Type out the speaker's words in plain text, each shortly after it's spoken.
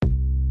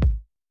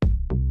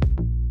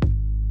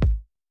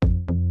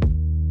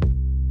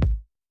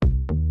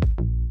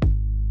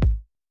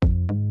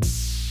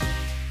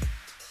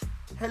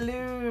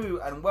Hello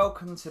and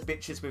welcome to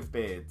Bitches with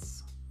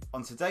Beards.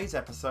 On today's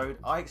episode,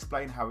 I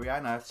explain how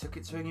Rihanna took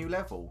it to a new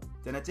level,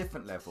 then a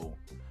different level.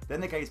 Then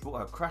the gays brought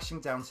her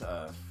crashing down to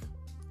earth.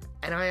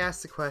 And I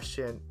asked the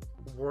question,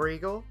 War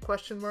Eagle?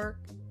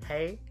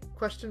 Hey?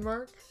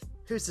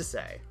 Who's to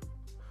say?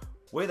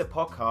 We're the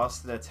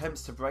podcast that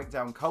attempts to break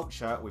down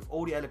culture with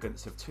all the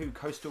elegance of two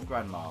coastal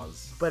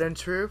grandmas. But in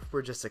truth,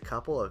 we're just a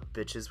couple of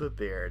bitches with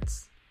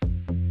beards.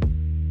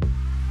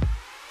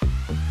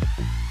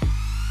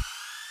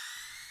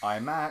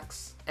 I'm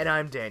Max. And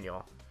I'm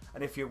Daniel.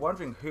 And if you're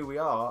wondering who we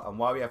are and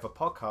why we have a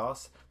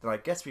podcast, then I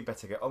guess we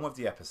better get on with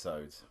the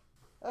episode.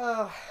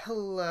 Oh,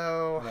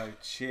 hello. Hello,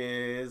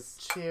 cheers.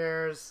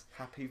 Cheers.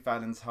 Happy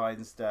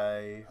Valentine's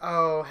Day.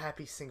 Oh,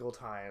 happy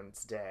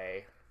Singleton's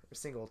Day. Or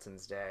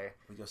Singleton's Day.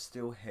 Well, you're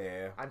still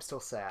here. I'm still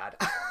sad.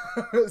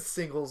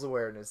 Singles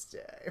Awareness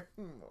Day.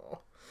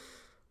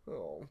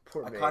 Oh,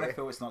 poor me. I kind of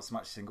feel it's not so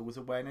much Singles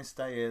Awareness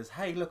Day as,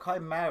 hey, look,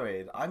 I'm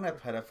married. I'm going to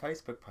put a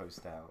Facebook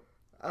post out.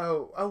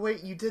 Oh,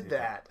 wait, you did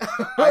that.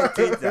 I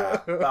did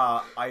that,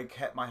 but I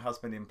kept my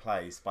husband in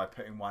place by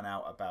putting one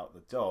out about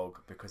the dog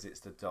because it's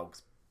the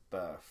dog's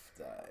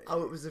birthday.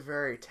 Oh, it was a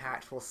very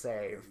tactful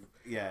save.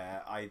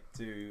 Yeah, I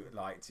do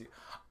like to.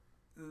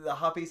 The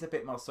hubby's a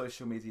bit more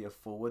social media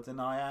forward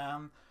than I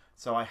am,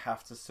 so I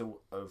have to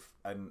sort of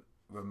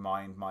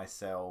remind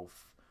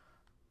myself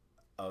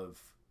of,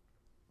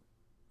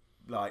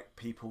 like,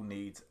 people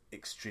need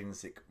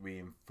extrinsic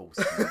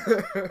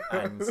reinforcement.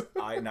 And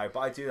I know, but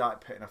I do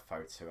like putting a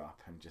photo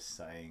up and just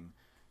saying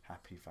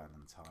Happy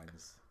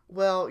Valentine's.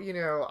 Well, you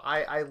know,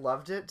 I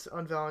loved it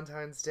on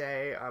Valentine's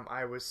Day.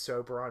 I was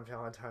sober on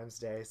Valentine's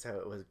Day, so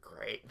it was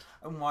great.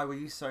 And why were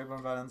you sober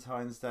on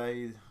Valentine's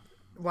Day?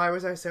 Why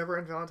was I sober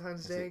on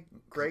Valentine's Day?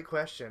 Great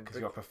question. Because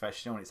you're a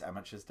professional and it's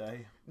Amateur's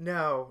Day?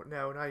 No,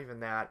 not even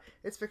that.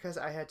 It's because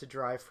I had to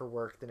drive for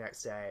work the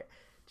next day.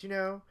 Do you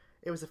know,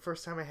 it was the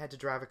first time I had to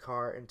drive a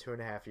car in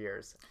 2.5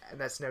 years. And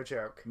that's no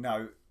joke.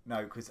 No,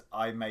 because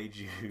I made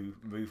you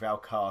move our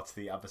car to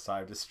the other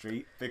side of the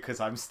street because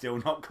I'm still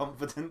not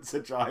confident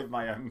to drive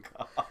my own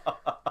car.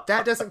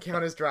 That doesn't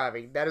count as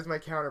driving. That is my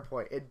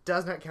counterpoint. It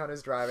does not count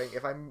as driving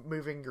if I'm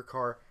moving your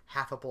car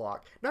half a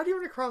block. Not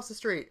even across the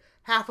street.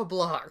 Half a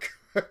block.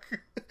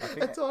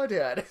 That's all I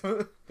did.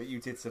 But you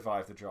did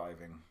survive the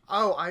driving.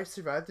 Oh, I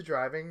survived the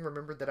driving.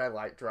 Remembered that I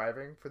like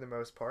driving for the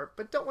most part,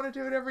 but don't want to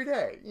do it every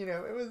day. You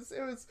know, it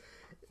was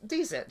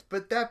decent.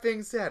 But that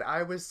being said,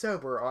 I was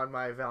sober on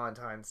my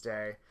Valentine's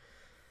Day.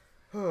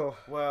 Oh.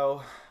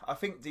 Well, I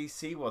think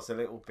DC was a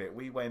little bit.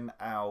 We went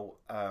out.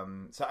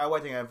 So our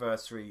wedding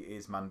anniversary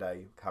is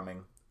Monday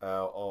coming.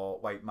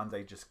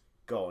 Monday just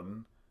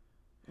gone.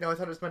 No, I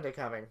thought it was Monday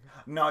coming.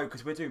 No,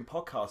 because we're doing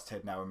podcast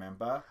Ted now,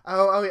 remember?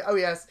 Oh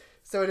yes.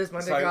 So it is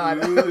Monday gone.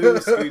 Ooh,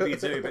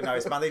 Scooby-Doo. But no,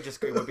 it's Monday just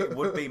gone. It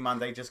would be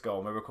Monday just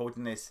gone. We're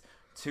recording this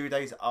 2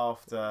 days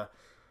after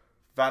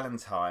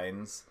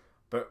Valentine's,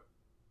 but...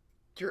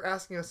 You're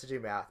asking us to do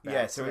math.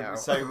 Yeah, so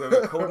we're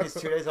recording this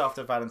 2 days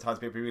after Valentine's,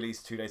 but it'll be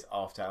released 2 days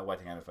after our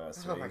wedding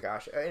anniversary. Oh my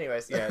gosh.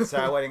 Anyways. Yeah, so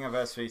our wedding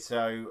anniversary,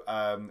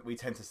 so we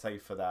tend to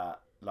save for that.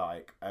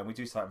 And we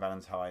do start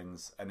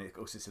Valentine's, and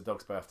it's the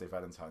dog's birthday,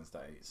 Valentine's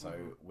Day. So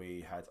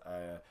we had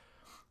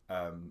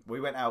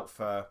we went out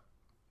for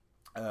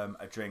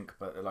a drink,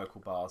 but the local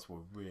bars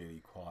were really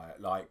quiet,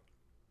 like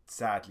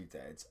sadly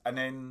dead. And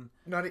then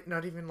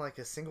not even like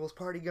a singles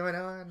party going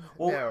on.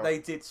 Well, no. They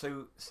did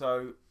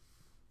so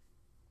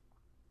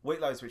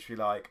Whitlow's, which we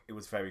like, it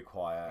was very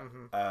quiet.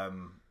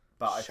 Mm-hmm.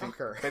 But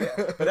Shocker. I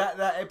think, but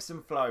that ebbs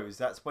and flows.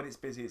 That's when it's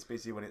busy. It's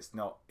busy. When it's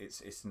not,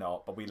 it's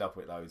not. But we love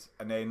Whitlow's.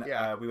 And then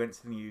we went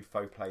to the new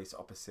faux place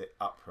opposite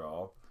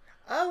Uproar.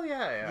 Oh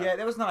yeah. Yeah,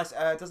 that was nice.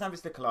 It doesn't have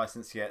its liquor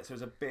license yet, so it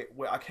was a bit.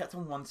 I kept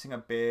on wanting a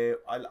beer.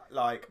 I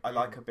like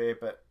a beer,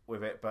 but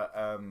with it. But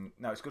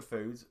no, it's good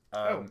food.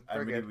 And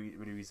really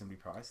reasonably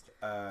priced.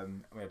 We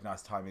had a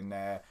nice time in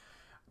there,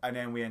 and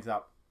then we ended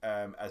up.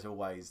 As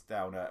always,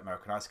 down at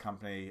American Ice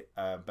Company,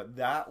 but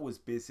that was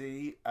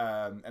busy,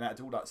 and it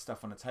had all that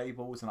stuff on the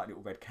tables and like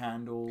little red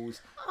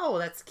candles. Oh,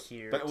 that's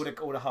cute. But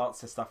all the hearts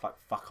had stuff like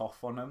 "fuck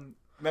off" on them.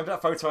 Remember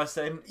that photo I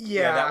sent?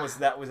 Yeah, that was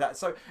that.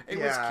 So it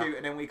was cute,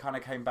 and then we kind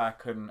of came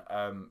back and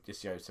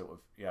just sort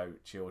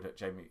of chilled at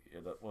Jamie.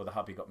 Well, the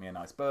hubby got me a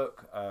nice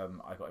book.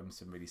 I got him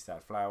some really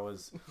sad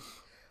flowers.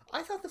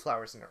 I thought the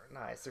flowers were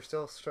nice. They're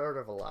still sort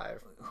of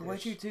alive. What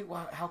did you do?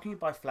 Well, how can you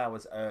buy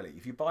flowers early?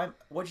 If you buy them,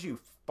 what did you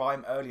buy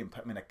them early and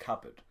put them in a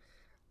cupboard?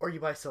 Or you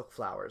buy silk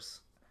flowers.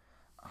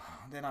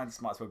 Then I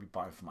just might as well be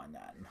buying for my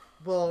nan.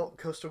 Well,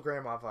 coastal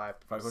grandma vibe.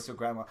 Coastal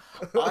grandma.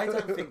 I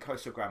don't think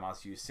coastal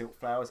grandmas use silk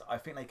flowers. I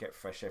think they get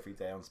fresh every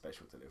day on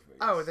special deliveries.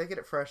 Oh, they get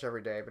it fresh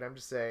every day, but I'm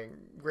just saying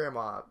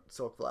grandma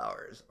silk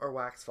flowers or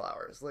wax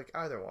flowers. Like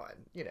either one.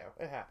 You know,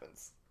 it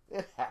happens.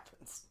 It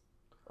happens.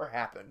 Or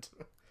happened.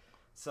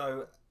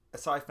 So...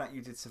 aside from that,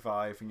 you did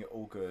survive and you're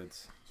all good.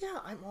 Yeah,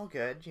 I'm all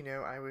good. You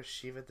know, I was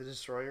Shiva the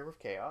Destroyer of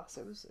Chaos.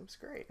 It was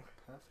great.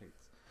 Perfect.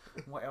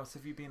 What else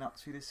have you been up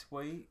to this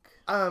week?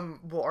 Well,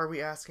 are we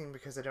asking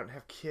because I don't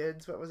have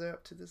kids what was I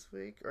up to this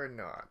week or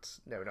not?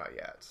 No, not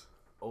yet.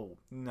 Oh,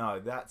 no,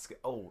 that's...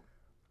 Oh,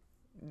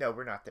 No,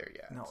 we're not there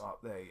yet. Not up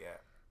there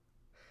yet.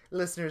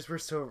 Listeners, we're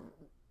still,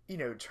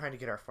 trying to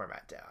get our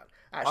format down.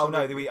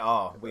 Actually, we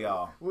are. We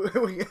are.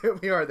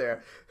 we are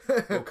there.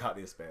 We'll cut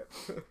this bit.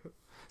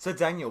 So,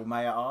 Daniel,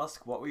 may I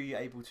ask, what were you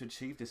able to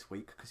achieve this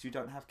week? Because you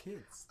don't have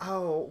kids.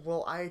 Oh,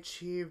 well, I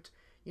achieved,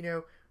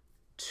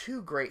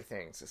 2 great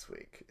things this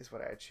week is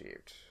what I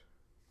achieved.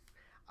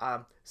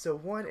 So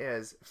one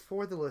is,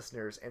 for the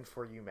listeners and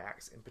for you,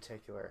 Max, in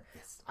particular,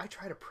 yes. I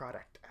tried a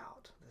product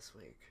out this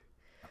week.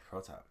 A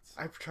product?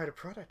 I tried a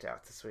product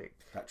out this week.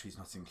 Batteries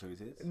not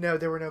included? No,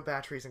 there were no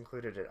batteries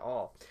included at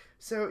all.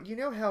 So, you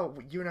know how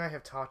you and I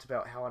have talked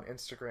about how on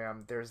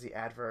Instagram there's the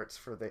adverts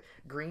for the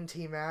green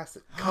tea mask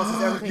that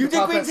causes everything You to did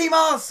pop green up? tea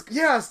mask!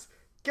 Yes!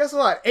 Guess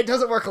what? It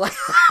doesn't work like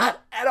that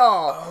at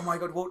all. Oh my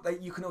god, well,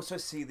 you can also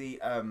see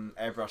the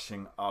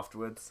airbrushing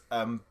afterwards.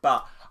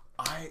 But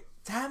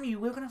damn you,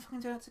 we're gonna fucking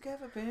do it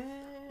together,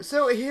 bitch.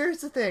 So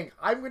here's the thing.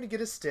 I'm gonna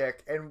get a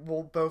stick and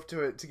we'll both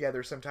do it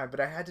together sometime, but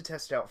I had to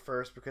test it out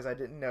first because I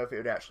didn't know if it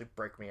would actually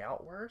break me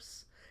out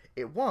worse.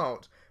 It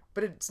won't,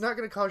 but it's not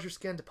gonna cause your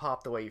skin to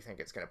pop the way you think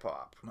it's gonna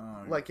pop.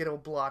 No. Like, it'll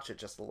blotch it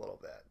just a little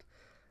bit.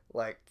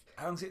 Like...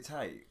 How long does it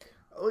take?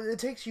 Oh, it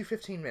takes you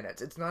 15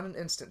 minutes. It's not an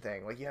instant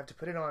thing. Like, you have to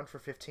put it on for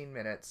 15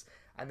 minutes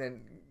and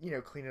then,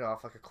 clean it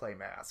off like a clay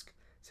mask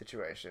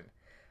situation.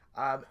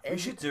 We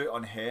should do it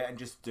on here and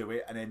just do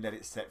it and then let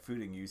it set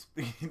food and use.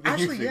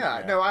 Actually,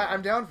 yeah. No,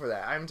 I'm down for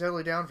that. I'm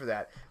totally down for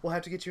that. We'll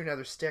have to get you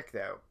another stick,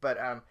 though. But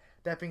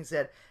that being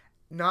said,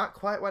 not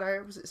quite what I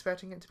was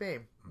expecting it to be.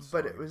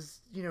 But it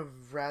was,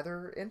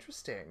 rather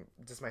interesting.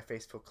 Does my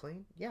face feel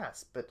clean?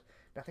 Yes, but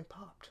nothing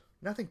popped.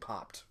 Nothing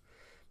popped.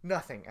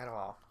 Nothing at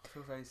all. I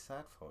feel very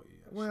sad for you,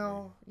 actually.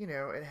 Well,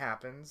 it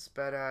happens.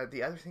 But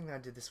the other thing that I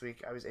did this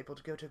week, I was able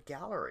to go to a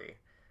gallery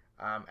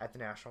at the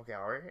National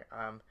Gallery.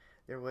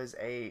 There was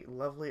a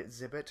lovely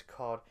exhibit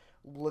called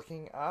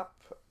Looking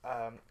Up,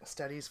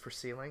 Studies for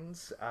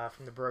Ceilings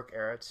from the Baroque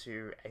era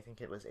to, I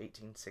think it was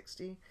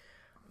 1860.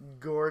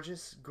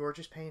 Gorgeous,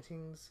 gorgeous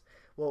paintings.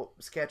 Well,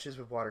 sketches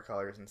with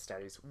watercolors and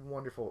studies.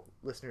 Wonderful.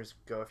 Listeners,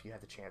 go if you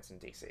have the chance in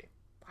DC.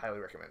 Highly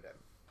recommend it.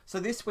 So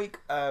this week,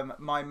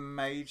 my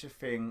major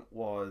thing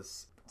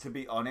was, to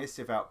be honest,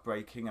 without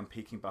breaking and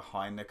peeking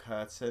behind the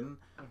curtain,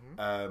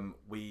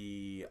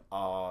 we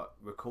are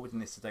recording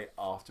this today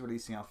after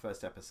releasing our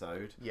first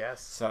episode. Yes.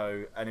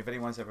 So, and if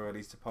anyone's ever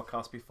released a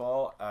podcast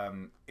before,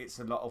 it's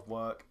a lot of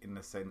work in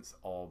the sense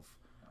of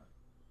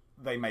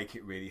they make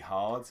it really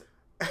hard.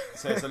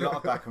 So there's a lot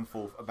of back and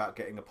forth about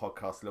getting a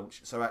podcast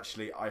launched. So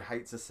actually, I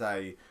hate to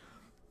say,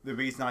 the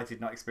reason I did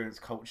not experience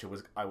culture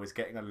was I was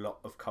getting a lot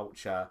of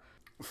culture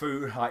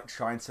through like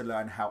trying to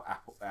learn how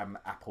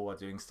Apple are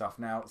doing stuff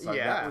now. So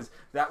yeah.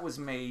 that was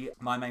me.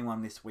 My main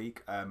one this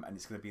week, and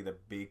it's going to be the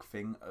big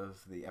thing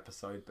of the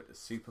episode. But the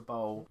Super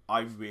Bowl,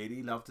 I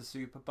really love the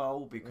Super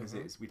Bowl because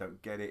we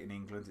don't get it in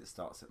England. It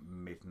starts at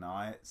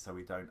midnight, so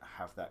we don't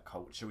have that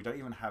culture. We don't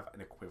even have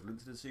an equivalent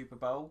to the Super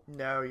Bowl.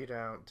 No, you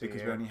don't.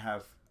 Because we only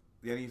have.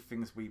 The only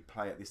things we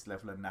play at this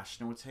level are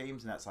national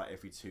teams, and that's like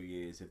every 2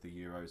 years of the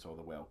Euros or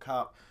the World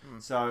Cup.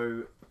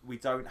 So we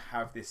don't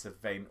have this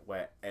event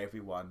where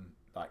everyone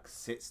like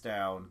sits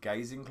down,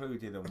 gays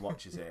included, and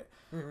watches it.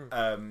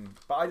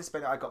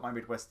 But I got my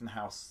Midwestern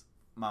House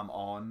Mum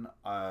on.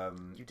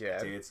 You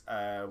did.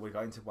 We're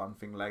going to one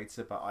thing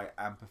later, but I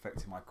am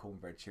perfecting my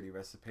cornbread chili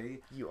recipe.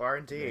 You are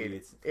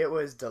indeed. It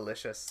was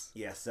delicious.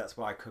 Yes, that's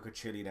why I cook a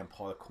chili, then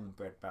pour a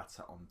cornbread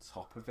batter on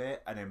top of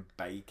it, and then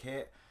bake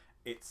it.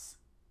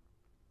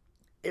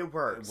 It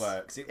works.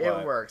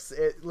 It works.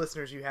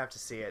 Listeners, you have to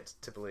see it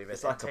to believe it.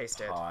 It's like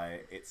taste a pie.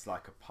 It's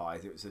like a pie.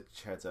 It was a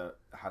cheddar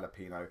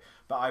jalapeno.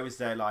 But I was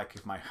there like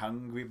with my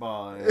hungry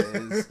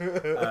boys.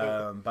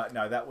 But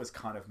no, that was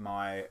kind of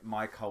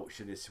my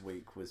culture this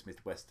week was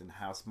Midwestern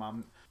House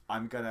Mum.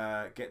 I'm going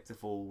to get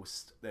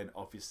divorced, then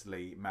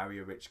obviously marry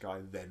a rich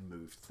guy, then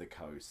move to the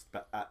coast.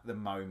 But at the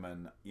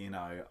moment,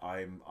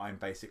 I'm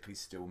basically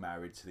still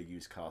married to the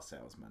used car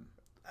salesman.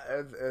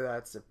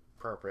 That's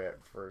appropriate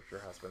for your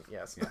husband,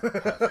 yes. Yeah,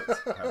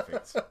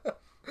 perfect.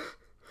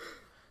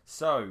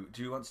 So,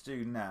 do you want to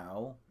do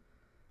now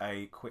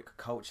a quick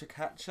culture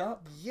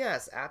catch-up?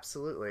 Yes,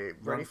 absolutely.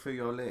 Run through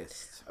your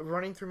list.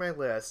 Running through my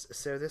list.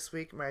 So this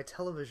week, my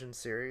television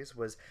series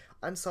was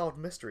Unsolved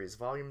Mysteries,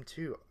 Volume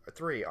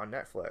 3 on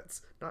Netflix.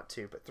 Not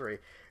 2, but 3.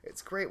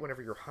 It's great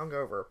whenever you're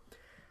hungover.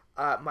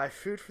 My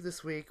food for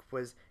this week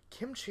was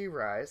kimchi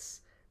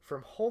rice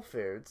from Whole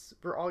Foods,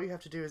 where all you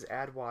have to do is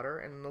add water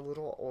and a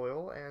little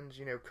oil and,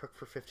 cook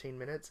for 15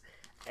 minutes.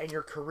 And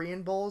your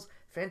Korean bowls,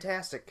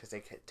 fantastic, because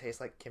they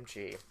taste like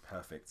kimchi.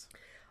 Perfect.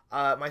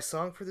 My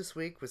song for this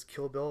week was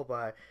Kill Bill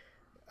by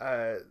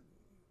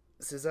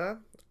SZA.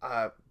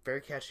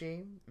 Very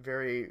catchy,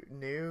 very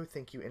new.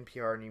 Thank you,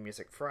 NPR New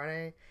Music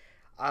Friday.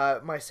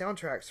 My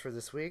soundtracks for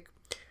this week,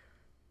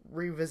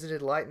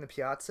 revisited Light in the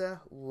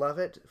Piazza. Love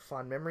it.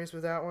 Fond memories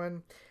with that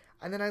one.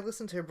 And then I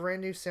listened to a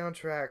brand new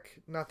soundtrack,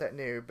 not that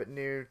new, but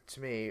new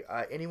to me,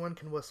 Anyone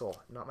Can Whistle.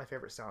 Not my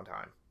favorite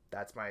Sondheim.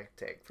 That's my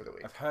take for the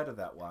week. I've heard of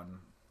that one.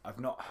 I've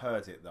not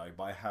heard it, though,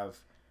 but I have...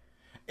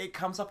 It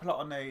comes up a lot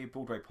on the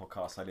Broadway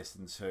podcast I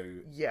listen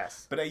to.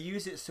 Yes. But they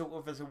use it sort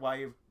of as a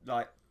way of,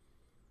 like,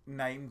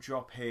 name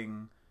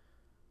dropping,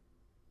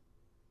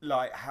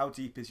 like, how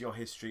deep is your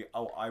history?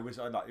 Oh, I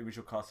like the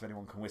original cast of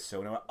Anyone Can Whistle.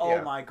 And I went,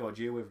 oh my god,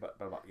 you with blah,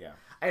 blah, blah. Yeah.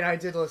 And I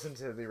did listen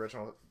to the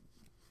original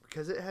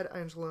because it had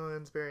Angela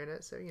Lansbury in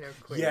it, so, you know,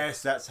 Queen.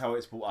 Yes, that's how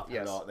it's brought up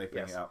a lot. They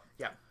bring it up.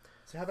 Yeah.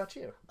 So how about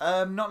you?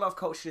 Not a lot of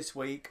culture this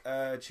week.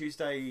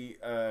 Tuesday,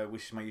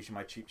 which is usually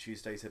my cheap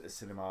Tuesdays at the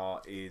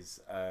cinema,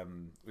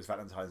 was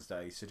Valentine's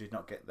Day, so did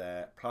not get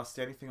there. Plus,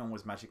 the only thing on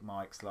was Magic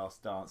Mike's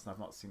Last Dance, and I've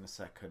not seen the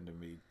second, and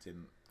we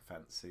didn't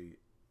fancy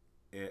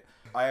it.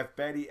 I have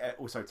barely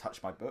also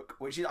touched my book,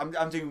 which is,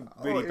 I'm doing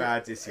really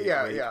bad this week.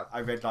 Yeah.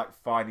 I read like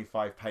finally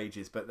 5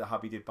 pages, but the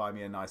hubby did buy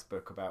me a nice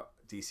book about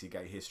DC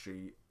gay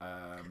history.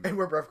 And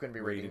we're both going to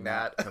be reading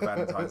that for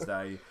Valentine's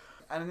Day.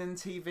 And then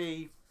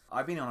TV,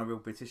 I've been on a real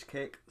British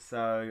kick,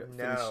 so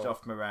finished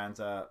off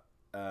Miranda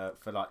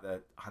for like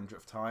the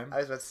 100th time. I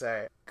was about to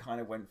say. Kind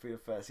of went through the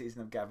first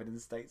season of Gavin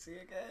and Stacey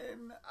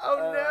again.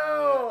 Oh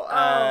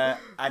no!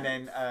 And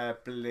then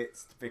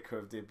blitzed Vicar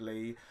of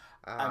Dibley.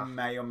 I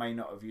may or may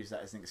not have used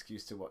that as an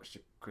excuse to watch the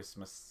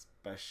Christmas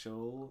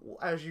special. Well,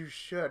 as you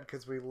should,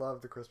 because we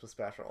love the Christmas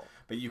special.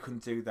 But you can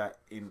do that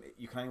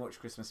you can only watch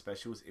Christmas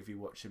specials if you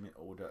watch them in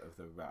order of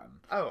the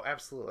run. Oh,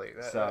 absolutely.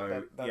 That's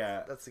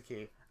the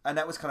key. And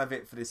that was kind of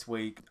it for this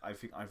week. I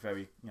think I'm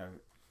very,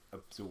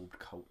 absorbed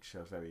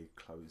culture, very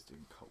closed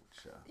in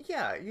culture.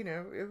 Yeah,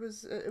 it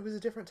was a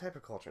different type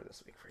of culture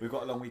this week for you. We've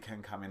got a long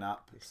weekend coming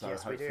up, so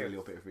yes, hopefully a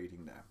little bit of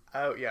reading there.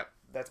 Oh, yeah.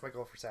 That's my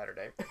goal for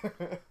Saturday.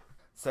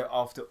 So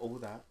after all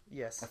that,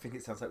 yes, I think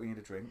it sounds like we need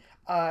a drink.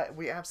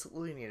 We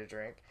absolutely need a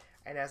drink.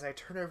 And as I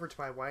turn over to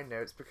my wine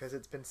notes, because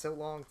it's been so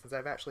long since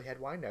I've actually had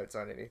wine notes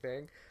on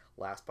anything,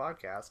 last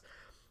podcast.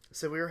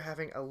 So we were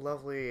having a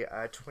lovely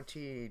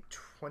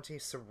 2020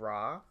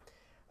 Syrah.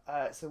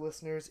 So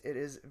listeners, it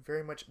is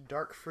very much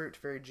dark fruit,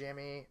 very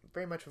jammy,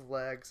 very much with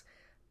legs.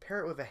 Pair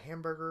it with a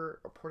hamburger,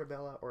 a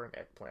portobello, or an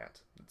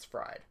eggplant. It's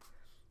fried.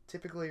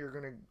 Typically, you're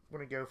going to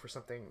want to go for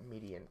something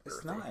meaty and earthy.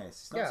 It's nice.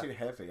 It's not too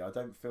heavy. I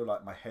don't feel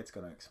like my head's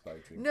going to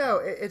explode. No,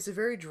 it's a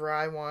very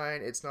dry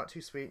wine. It's not too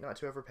sweet, not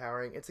too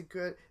overpowering.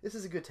 This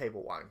is a good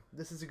table wine.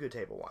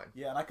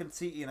 Yeah, and I can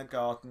see you in a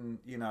garden,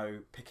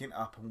 picking it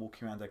up and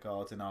walking around the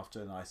garden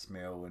after a nice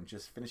meal and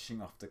just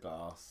finishing off the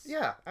glass.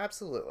 Yeah,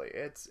 absolutely.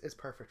 It's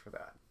perfect for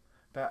that.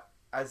 But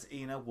as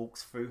Ina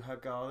walks through her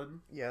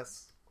garden,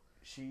 yes,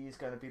 she's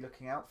going to be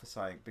looking out for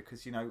something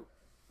because,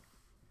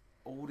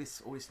 all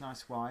this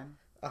nice wine.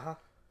 Uh-huh.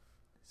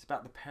 It's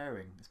about the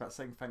pairing. It's about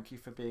saying thank you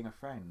for being a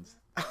friend.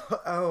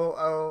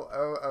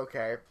 Oh,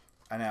 okay.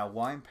 And our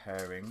wine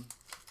pairing.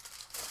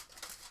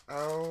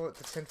 Oh,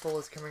 the tinfoil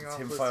is coming off.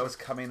 Tinfoil's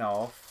coming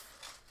off.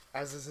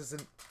 As this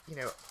isn't,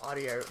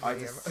 audio medium. I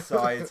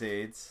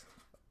decided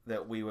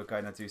that we were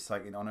going to do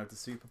something in honour of the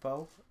Super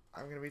Bowl.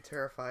 I'm going to be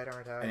terrified,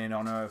 aren't I? And in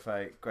honour of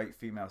a great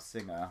female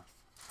singer,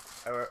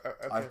 okay.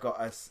 I've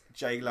got a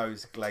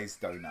J-Lo's glazed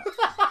donut.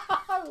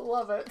 I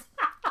love it.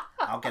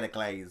 I'll get a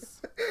glaze.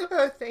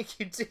 Oh, thank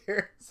you,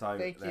 dear. So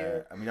thank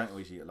you. And we don't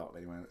always eat a lot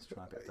anyway. Let's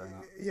try a bit of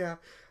donut. Yeah.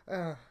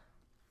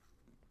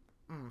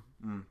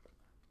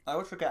 I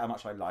always forget how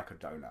much I like a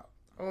donut.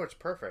 Oh, it's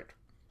perfect.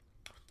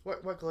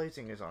 What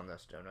glazing is on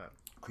this donut?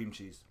 Cream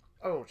cheese.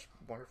 Oh, it's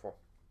wonderful.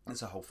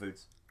 It's a Whole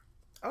Foods.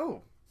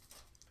 Oh.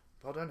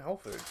 Well done, Whole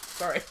Foods.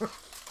 Sorry.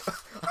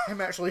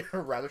 I'm actually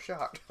rather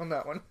shocked on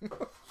that one.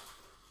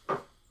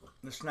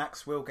 The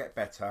snacks will get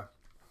better.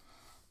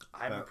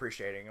 I'm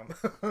appreciating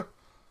them.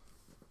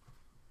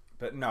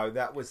 But no,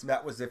 that was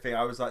the thing.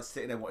 I was like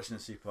sitting there watching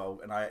the Super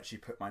Bowl, and I actually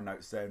put my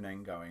notes there and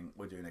then going,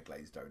 "We're doing a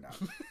glazed donut."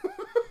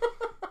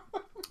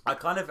 I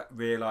kind of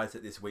realised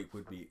that this week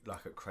would be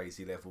like at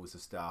crazy levels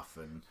of stuff,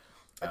 and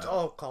it's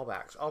all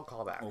callbacks. All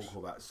callbacks. All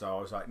callbacks. So I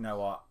was like, "No,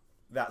 what?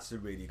 That's a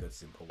really good,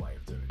 simple way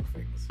of doing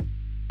things."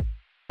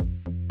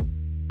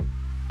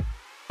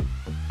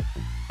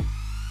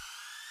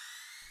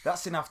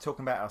 That's enough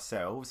talking about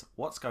ourselves.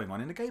 What's going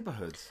on in the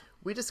neighbourhoods?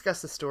 We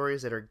discuss the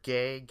stories that are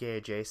gay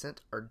adjacent,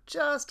 or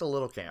just a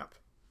little camp.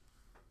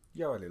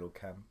 You're a little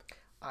camp.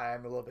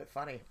 I'm a little bit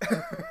funny.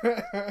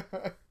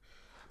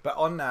 But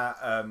on that,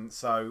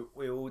 so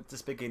we'll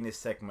just begin this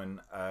segment.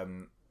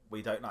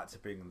 We don't like to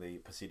bring the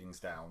proceedings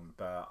down,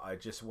 but I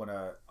just want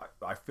to...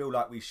 I feel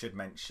like we should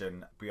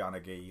mention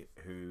Rihanna,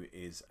 who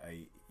is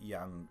a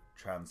young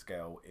trans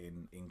girl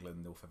in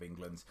England, north of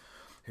England,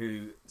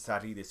 who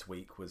sadly this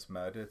week was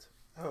murdered.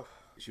 Oh.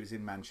 She was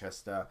in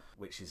Manchester,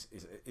 which is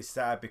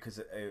sad because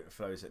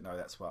for those that know,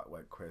 that's why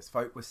Queer as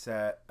Folk was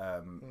set.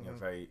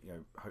 Very,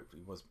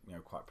 hopefully was,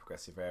 quite a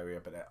progressive area,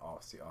 but there are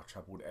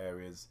troubled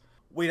areas.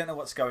 We don't know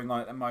what's going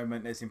on at the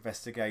moment. There's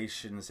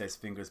investigations, there's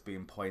fingers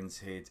being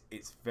pointed.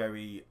 It's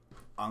very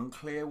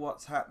unclear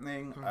what's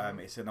happening.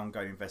 It's an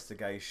ongoing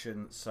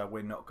investigation, so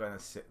we're not going to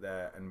sit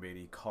there and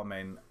really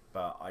comment,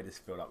 but I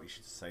just feel like we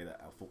should say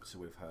that our thoughts are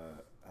with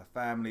her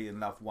family and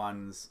loved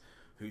ones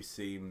who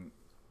seem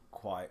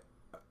quite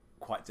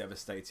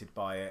devastated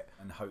by it,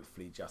 and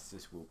hopefully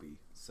justice will be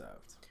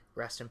served.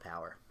 Rest in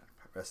power.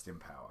 Rest in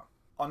power.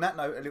 On that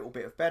note, a little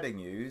bit of betting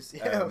news.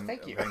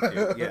 Thank you. Thank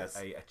you. Yes,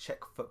 a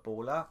Czech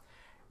footballer,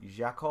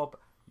 Jakub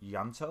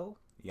Janto.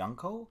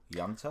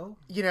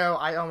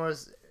 I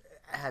almost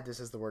had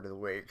this as the word of the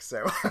week,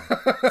 so.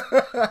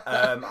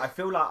 I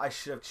feel like I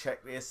should have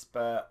checked this,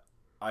 but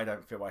I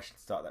don't feel I should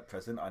start that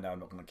present. I know I'm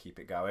not going to keep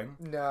it going.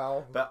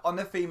 No. But on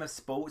the theme of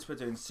sports, we're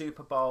doing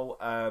Super Bowl.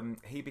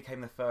 He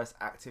became the first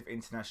active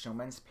international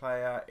men's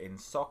player in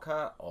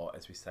soccer, or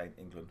as we say in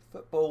England,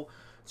 football,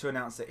 to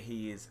announce that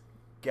he is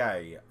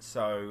gay.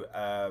 So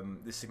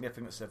the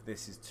significance of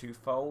this is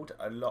twofold.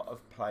 A lot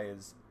of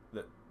players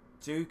that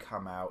do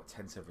come out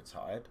tend to have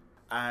retired.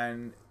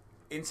 And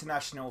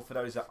international, for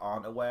those that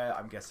aren't aware,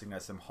 I'm guessing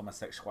there's some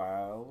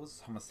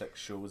homosexuals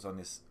on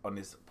this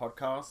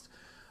podcast,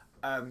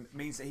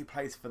 means that he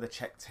plays for the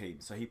Czech team.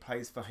 So he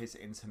plays for his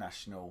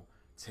international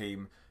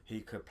team. He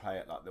could play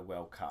at like the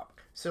World Cup.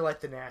 So like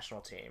the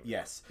national team.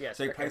 Yes.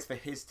 So he plays for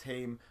his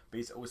team, but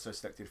he's also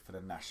selected for the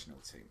national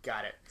team.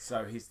 Got it.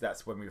 So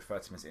that's when we refer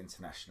to him as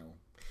international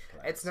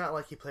players. It's not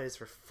like he plays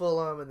for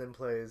Fulham and then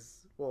plays.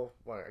 Well,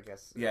 I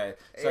guess. Yeah.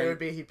 So it would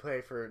be he'd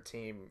play for a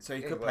team. So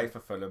he could play for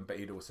Fulham, but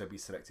he'd also be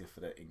selected for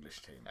the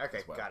English team. Okay,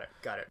 as well.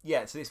 Got it.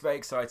 Yeah, so it's very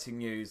exciting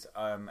news.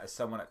 As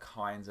someone that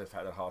kind of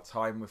had a hard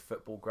time with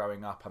football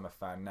growing up, I'm a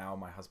fan now.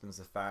 My husband's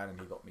a fan, and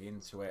he got me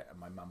into it, and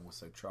my mum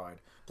also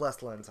tried.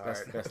 Bless Lynn's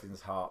heart. Bless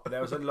Lynn's heart. But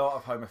there was a lot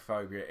of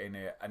homophobia in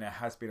it, and there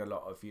has been a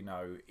lot of,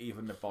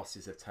 even the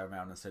bosses have turned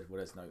around and said, well,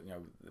 there's no,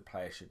 the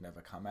player should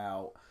never come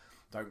out.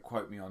 Don't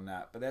quote me on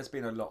that. But there's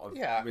been a lot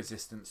of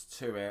resistance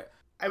to it.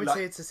 I would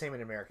say it's the same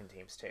in American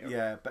teams too.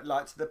 Yeah, but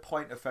to the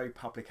point of very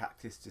public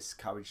activist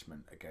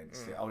discouragement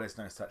against it. Oh, there's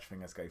no such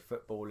thing as gay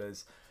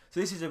footballers. So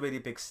this is a really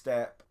big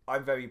step.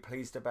 I'm very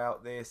pleased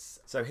about this.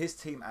 So his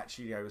team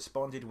actually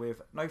responded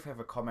with no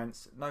further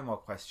comments, no more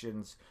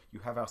questions. You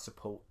have our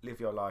support.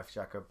 Live your life,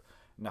 Jacob.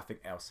 Nothing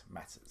else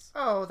matters.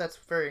 Oh, that's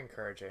very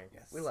encouraging.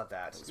 Yes. We love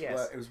that.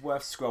 It was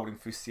worth scrolling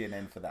through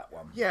CNN for that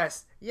one.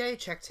 Yes. Yay,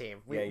 Czech team.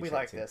 We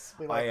like this.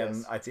 We like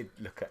this. I did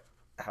look at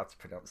how to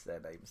pronounce their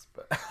names,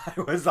 but I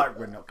was like,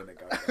 we're not going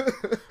to go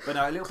there. But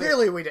no, a little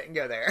clearly we didn't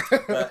go there.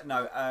 But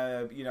no,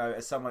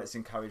 as someone that's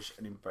encouraged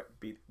and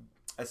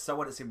as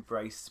someone that's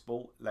embraced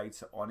sport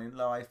later on in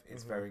life,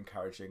 it's very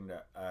encouraging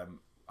that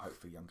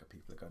hopefully younger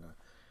people are going to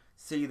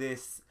see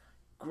this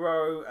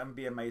grow and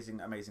be amazing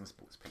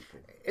sports people.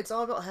 It's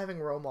all about having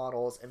role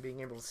models and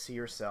being able to see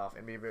yourself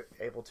and be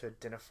able to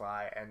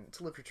identify and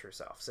to live your true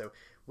self. So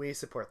we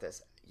support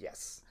this.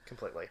 Yes,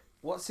 completely.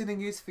 What's in the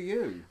news for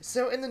you?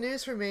 So in the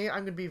news for me, I'm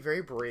going to be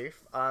very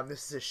brief.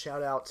 This is a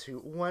shout out to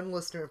one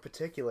listener in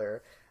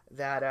particular,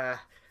 that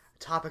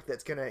topic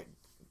that's going to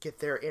get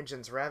their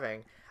engines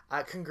revving.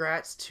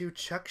 Congrats to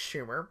Chuck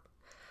Schumer.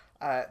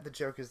 The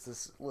joke is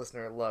this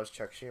listener loves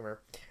Chuck Schumer.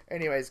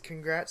 Anyways,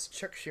 congrats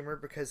Chuck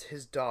Schumer, because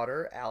his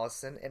daughter,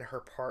 Allison, and her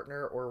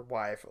partner or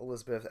wife,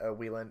 Elizabeth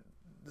Whelan,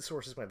 the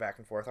sources went back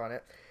and forth on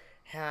it,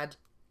 had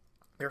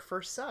their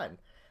first son.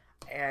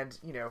 And,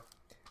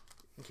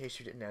 in case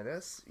you didn't know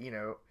this,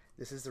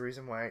 this is the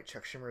reason why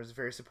Chuck Schumer is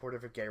very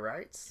supportive of gay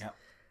rights.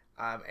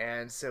 Yep.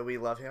 And so we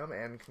love him,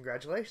 and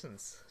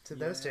congratulations to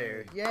those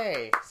two.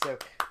 Yay! So,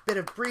 bit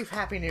of brief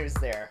happy news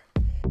there.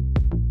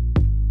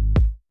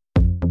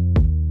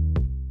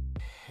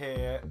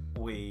 Here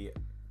we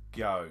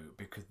go,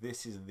 because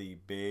this is the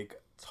big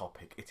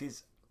topic. It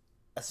is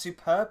a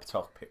superb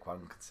topic,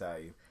 one could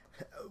say.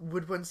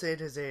 Would one say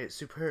it is a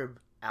superb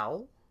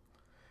owl?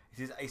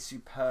 It is a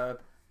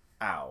superb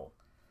owl.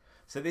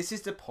 So this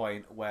is the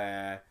point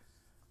where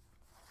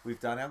we've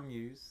done our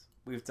news,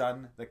 we've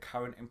done the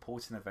current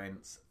important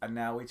events, and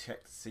now we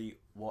check to see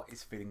what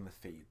is filling the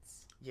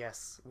feeds.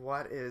 Yes,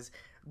 what is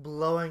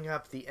blowing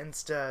up the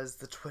Instas,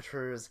 the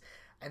Twitters,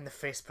 and the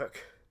Facebook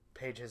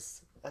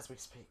pages as we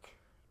speak.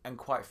 And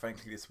quite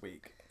frankly, this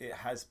week, it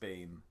has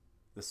been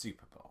the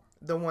Super Bowl.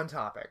 The one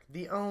topic,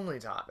 the only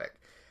topic.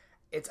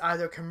 It's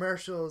either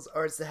commercials,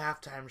 or it's the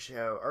halftime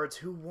show, or it's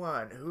who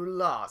won, who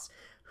lost,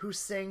 who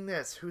sang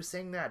this, who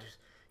sang that.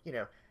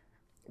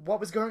 What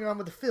was going on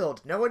with the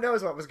field? No one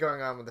knows what was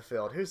going on with the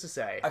field. Who's to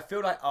say? I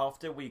feel like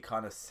after we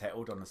kind of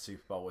settled on the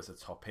Super Bowl as a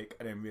topic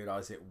and then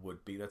realised it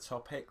would be the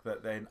topic,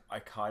 that then I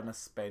kind of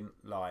spent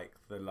like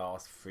the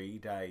last 3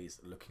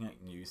 days looking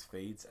at news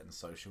feeds and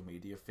social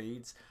media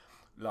feeds.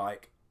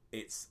 Like,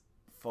 it's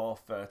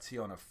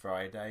 4:30 on a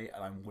Friday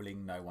and I'm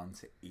willing no one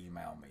to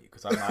email me,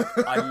 because I'm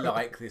like, I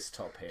like this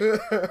topic.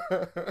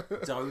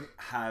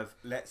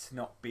 Let's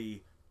not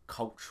be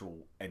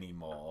cultural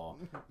anymore.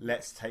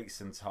 Let's take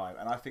some time.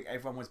 And I think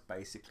everyone was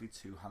basically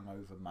too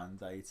hungover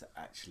Monday to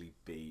actually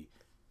be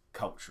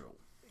cultural.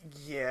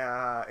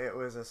 Yeah, it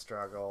was a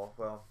struggle.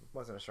 Well, it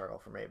wasn't a struggle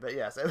for me, but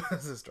yes, it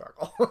was a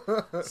struggle.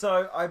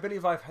 So I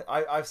believe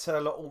I've said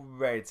a lot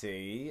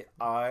already.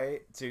 I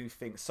do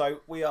think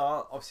so. We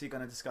are obviously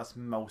going to discuss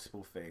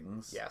multiple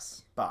things.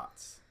 Yes,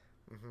 but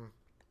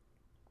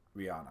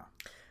Rihanna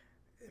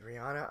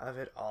of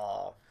it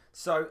all.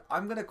 So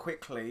I'm going to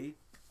quickly,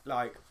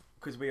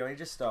 because we only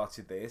just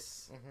started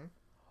this.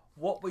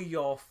 What were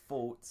your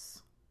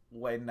thoughts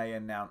when they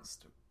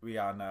announced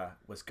Rihanna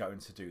was going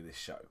to do this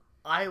show?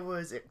 I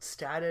was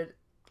ecstatic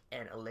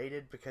and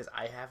elated because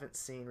I haven't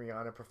seen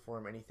Rihanna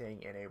perform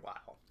anything in a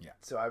while. Yeah.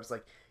 So I was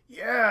like,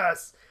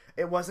 yes!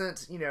 It wasn't,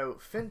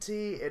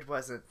 Fenty. It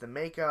wasn't the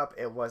makeup.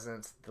 It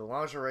wasn't the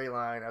lingerie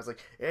line. I was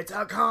like, it's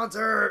a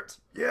concert!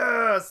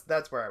 Yes!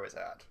 That's where I was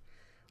at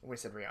when we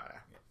said Rihanna.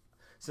 Yeah.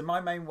 So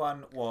my main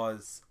one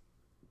was,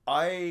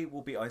 I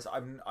will be honest, I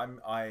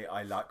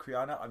like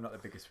Rihanna. I'm not the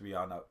biggest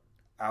Rihanna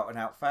out and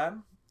out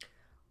fan.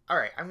 All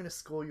right, I'm going to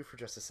school you for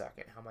just a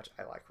second how much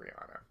I like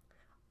Rihanna.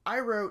 I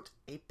wrote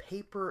a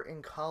paper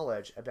in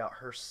college about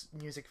her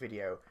music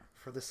video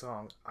for the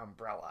song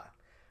Umbrella,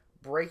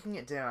 breaking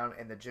it down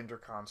and the gender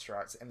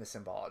constructs and the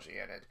symbology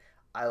in it.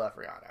 I love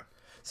Rihanna.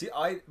 See,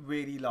 I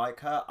really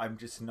like her. I'm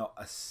just not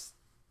a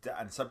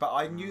stan. So, but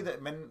I knew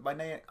that my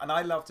name, and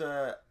I loved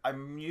her. I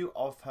knew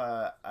of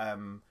her,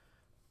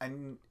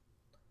 and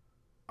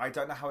I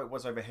don't know how it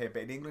was over here,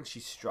 but in England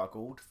she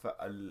struggled for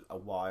a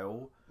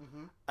while,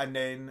 and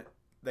then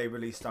they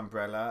released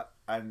Umbrella,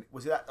 and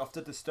was it that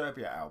after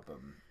Disturbia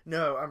album?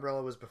 No,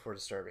 Umbrella was before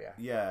Disturbia.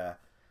 Yeah,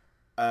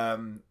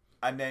 and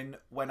then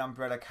when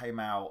Umbrella came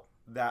out,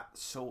 that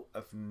sort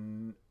of,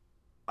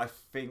 I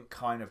think,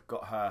 kind of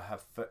got her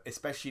foot,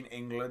 especially in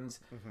England.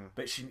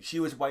 But she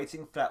was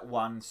waiting for that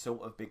one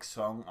sort of big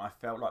song. I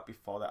felt like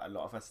before that, a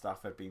lot of her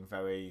stuff had been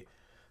very.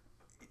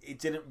 It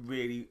didn't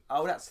really.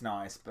 Oh, that's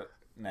nice, but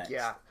next.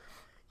 Yeah.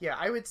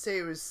 I would say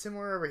it was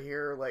similar over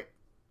here. Like,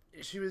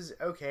 she was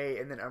okay,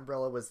 and then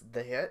Umbrella was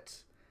the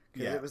hit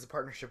because it was a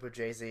partnership with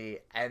Jay-Z,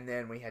 and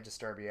then we had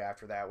Disturbia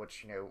after that,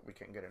 which we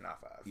couldn't get enough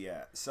of.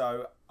 Yeah,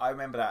 so I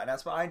remember that, and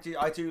that's what I do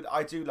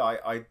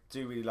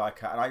really like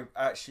her. And I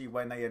actually,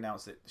 when they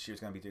announced that she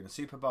was going to be doing the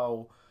Super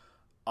Bowl,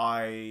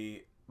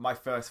 my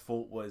first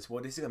thought was,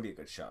 well, this is going to be a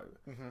good show.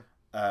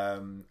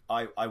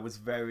 I was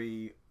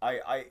very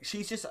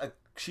she's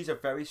a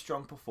very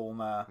strong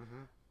performer.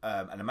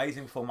 An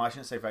amazing performer. I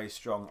shouldn't say very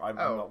strong. I'm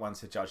not one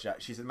to judge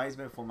that. She's an amazing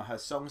performer. Her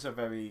songs are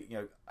very,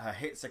 her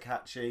hits are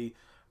catchy.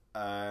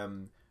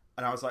 And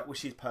I was like, well,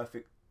 she's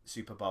perfect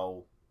Super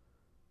Bowl,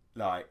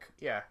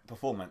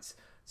 performance.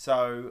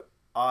 So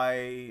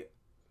I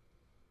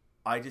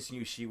just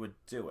knew she would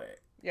do it.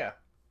 Yeah.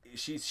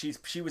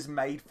 She was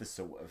made for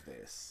sort of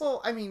this.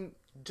 Well, I mean,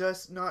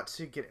 just not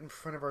to get in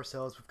front of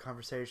ourselves with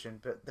conversation,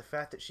 but the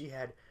fact that she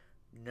had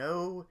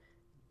no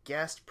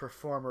guest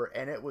performer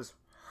and it was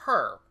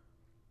her,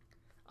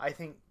 I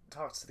think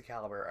talks to the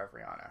caliber of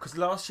Rihanna. Because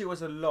last year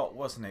was a lot,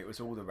 wasn't it? It was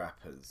all the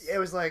rappers. It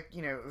was like,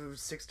 it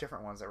was 6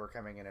 different ones that were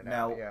coming in and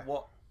now, out. Now,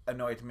 what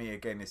annoyed me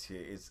again this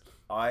year is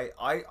I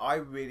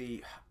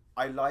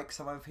like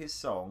some of his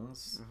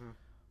songs,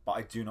 but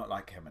I do not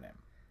like Eminem.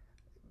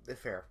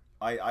 Fair.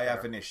 I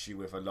have an issue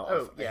with a lot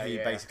of. He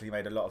basically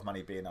made a lot of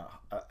money being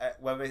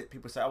whether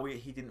people say, oh,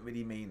 he didn't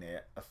really mean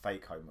it, a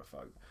fake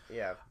homophobe.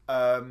 Yeah.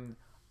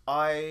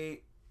 I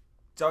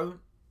don't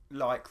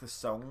like the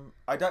song.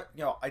 I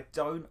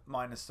don't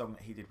mind the song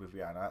that he did with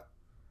Rihanna,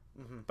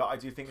 but I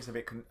do think it's a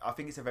bit. I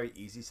think it's a very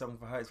easy song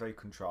for her. It's very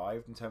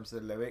contrived in terms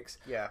of the lyrics.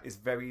 Yeah, it's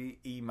very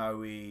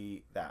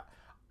emo-y.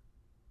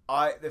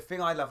 The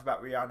thing I love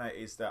about Rihanna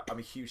is that I'm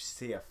a huge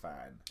Sia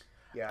fan.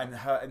 Yeah,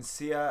 and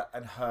Sia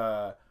and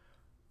her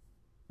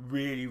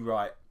really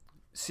write.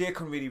 Sia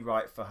can really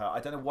write for her. I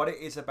don't know what it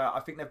is about. I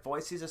think their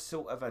voices are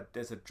sort of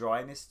there's a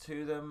dryness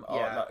to them.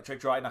 Yeah. Or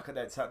dry,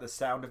 the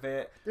sound of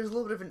it. There's a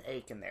little bit of an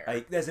ache in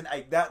there. There's an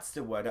ache. That's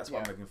the word. That's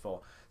what I'm looking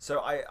for.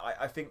 So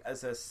I think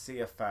as a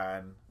Sia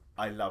fan,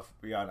 I love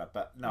Rihanna.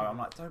 But no, I'm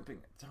like, don't.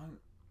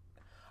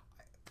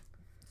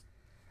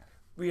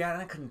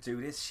 Rihanna can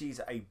do this. She's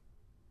a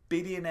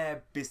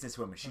billionaire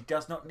businesswoman. She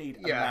does not need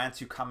a man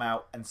to come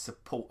out and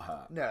support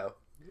her. No.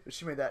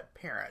 She made that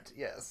parent,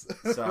 yes.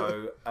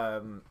 So,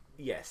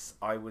 yes,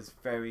 I was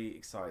very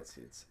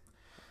excited.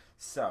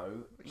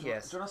 So, do you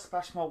want to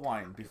splash more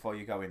wine before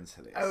you go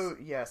into this? Oh,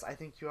 yes. I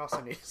think you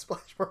also need to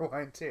splash more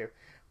wine, too.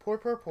 Pour.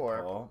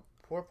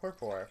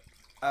 Pour.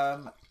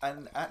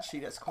 And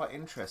actually, that's quite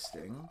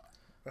interesting.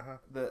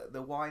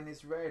 The wine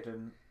is red,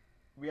 and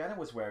Rihanna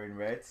was wearing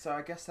red, so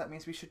I guess that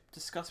means we should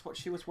discuss what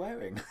she was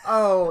wearing.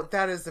 Oh,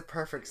 that is the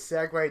perfect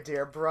segue,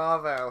 dear.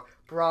 Bravo,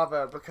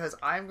 because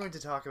I'm going to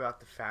talk about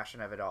the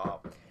fashion of it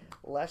all.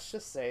 Let's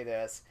just say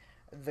this.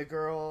 The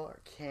girl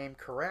came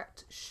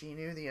correct. She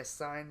knew the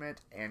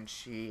assignment, and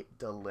she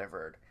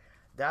delivered.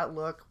 That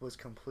look was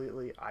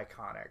completely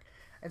iconic.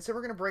 And so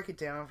we're going to break it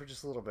down for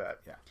just a little bit.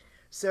 Yeah.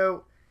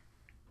 So,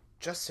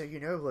 just so you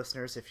know,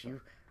 listeners, if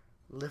you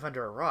live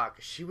under a rock,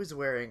 she was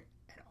wearing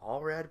an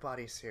all-red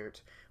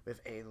bodysuit with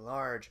a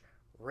large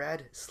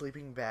red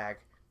sleeping bag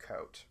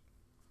coat.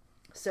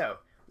 So,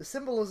 the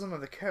symbolism of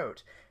the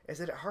coat is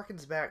that it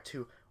harkens back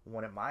to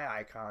one of my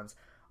icons,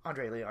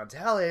 Andre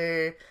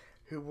Leontelli,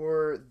 who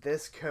wore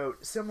this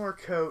coat, similar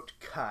coat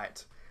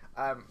cut,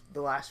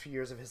 the last few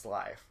years of his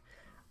life.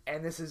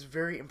 And this is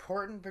very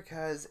important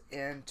because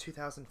in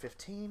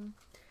 2015,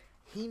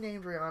 he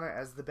named Rihanna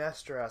as the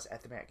best dress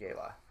at the Met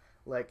Gala.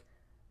 Like,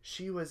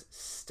 she was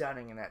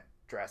stunning in that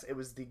dress. It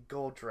was the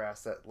gold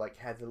dress that, like,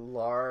 had the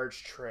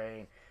large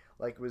train,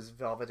 like, was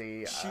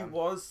velvety. She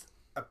was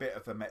a bit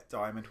of a Met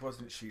Diamond,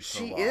 wasn't she? For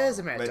She a while? is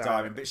a Met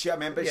Diamond. But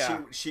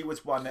she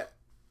was one that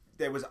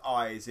there was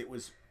eyes. It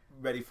was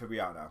ready for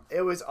Rihanna.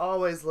 It was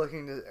always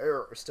looking to,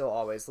 or still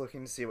always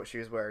looking to see what she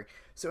was wearing.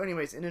 So,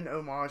 anyways, in an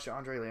homage to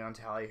Andre Leon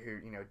Talley, who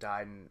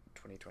died in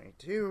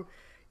 2022,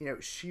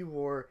 she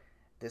wore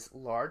this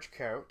large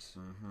coat.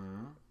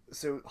 Mm-hmm.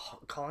 So,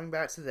 calling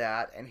back to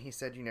that, and he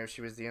said,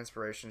 she was the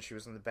inspiration. She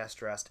was one of the best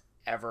dressed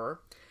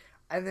ever.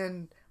 And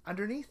then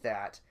underneath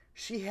that,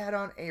 she had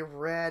on a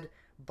red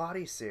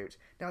bodysuit.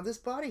 Now, this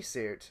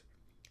bodysuit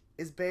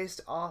is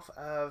based off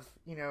of,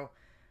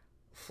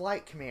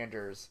 flight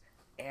commanders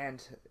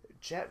and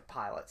jet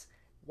pilots.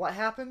 What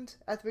happened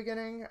at the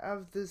beginning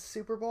of the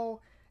Super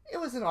Bowl? It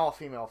was an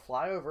all-female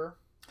flyover.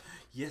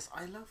 Yes,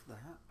 I love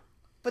that.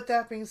 But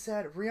that being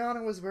said,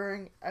 Rihanna was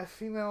wearing a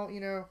female,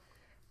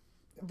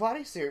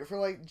 bodysuit for,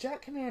 like,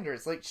 jet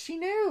commanders. Like, she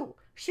knew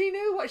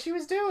what she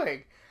was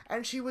doing.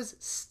 And she was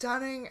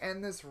stunning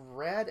in this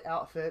red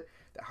outfit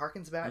that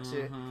harkens back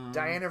to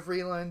Diana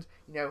Vreeland,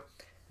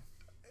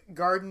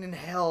 Garden in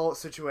Hell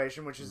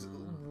situation, which is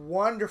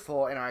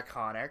wonderful and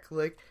iconic.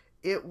 Like,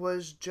 it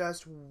was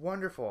just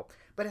wonderful.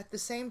 But at the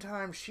same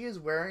time, she is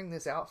wearing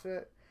this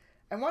outfit.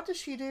 And what does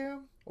she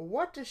do?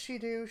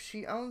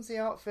 She owns the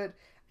outfit,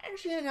 and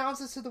she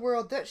announces to the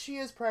world that she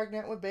is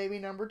pregnant with baby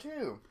number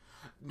 2.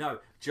 No,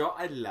 do you know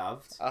what I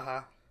loved?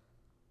 Uh-huh.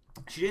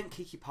 She didn't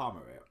Keke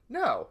Palmer it.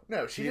 No,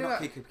 she did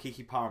not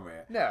Keke Palmer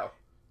it. No.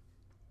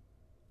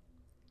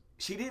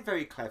 She did it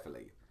very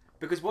cleverly.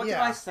 Because what did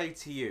I say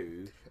to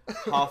you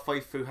halfway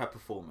through her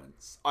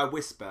performance? I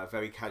whisper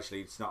very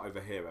casually to not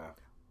overhear her.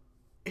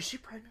 Is she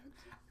pregnant?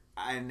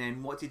 And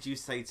then what did you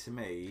say to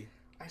me?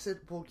 I said,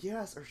 well,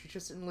 yes, or she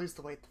just didn't lose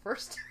the weight the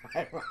first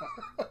time.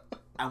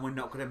 And we're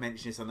not going to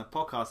mention this on the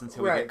podcast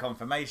until we get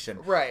confirmation.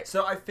 Right.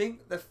 So I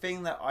think the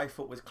thing that I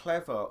thought was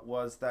clever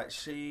was that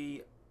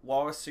she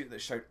wore a suit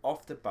that showed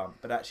off the bump,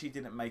 but actually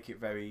didn't make it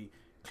very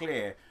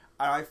clear.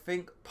 And I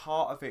think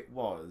part of it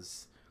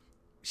was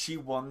she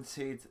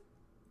wanted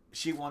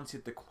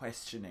the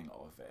questioning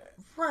of it.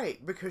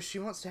 Right, because she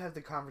wants to have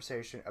the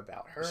conversation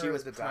about her. She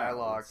was the proud.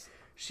 dialogue.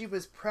 She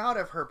was proud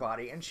of her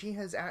body, and she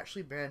has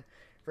actually been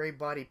very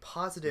body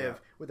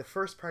positive with the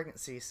first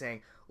pregnancy,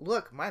 saying,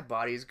 look, my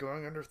body is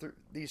going under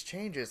these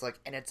changes, like,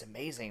 and it's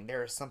amazing.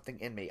 There is something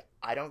in me.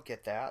 I don't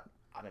get that.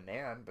 I'm a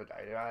man, but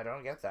I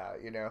don't get that,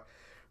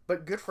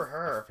 But good for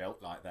her. I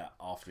felt like that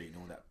after eating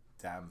all that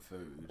damn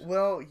food.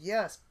 Well,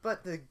 yes,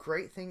 but the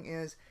great thing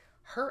is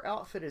her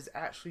outfit is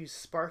actually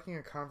sparking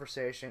a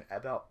conversation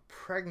about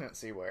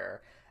pregnancy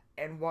wear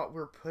and what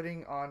we're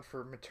putting on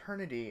for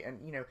maternity. And,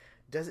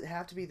 does it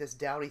have to be this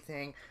dowdy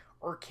thing,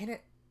 or can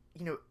it,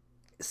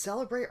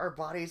 celebrate our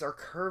bodies, our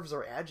curves,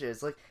 our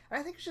edges? Like,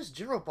 I think it's just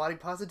general body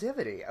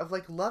positivity of,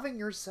 like, loving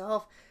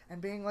yourself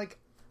and being like,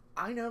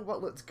 I know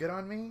what looks good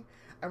on me,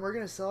 and we're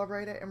going to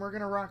celebrate it, and we're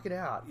going to rock it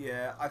out.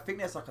 Yeah, I think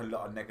there's, like, a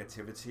lot of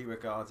negativity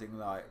regarding,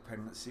 like,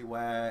 pregnancy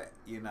wear,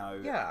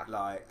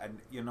 like, and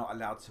you're not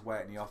allowed to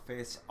wear it in the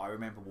office. I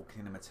remember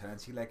walking in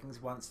maternity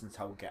leggings once and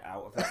told, get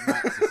out of that,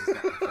 Max, this is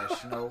not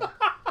professional.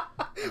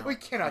 We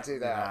cannot do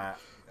that.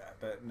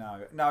 But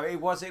no, it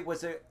was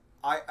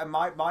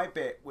my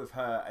bit with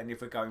her, and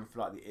if we're going for,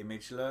 like, the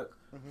image look,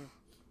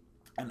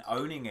 and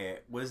owning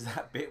it, was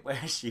that bit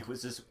where she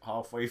was just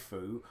halfway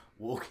through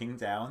walking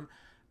down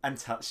and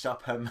touched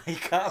up her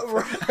makeup.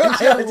 And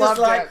she was just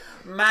like,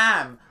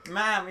 ma'am.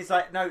 He's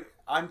like, no,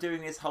 I'm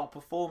doing this whole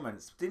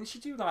performance. Didn't she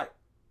do, like,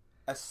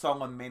 a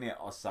song a minute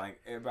or something,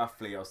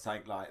 roughly, or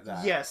something like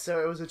that? Yes,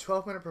 so it was a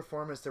 12-minute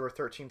performance. There were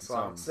 13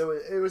 songs. So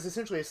it was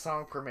essentially a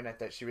song per minute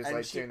that she was, and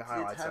like, doing the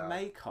highlights of. And she did her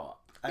makeup.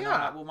 And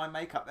I'm like, well, my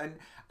makeup. And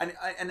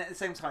at the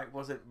same time, it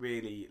wasn't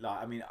really,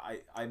 like, I mean,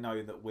 I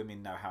know that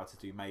women know how to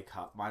do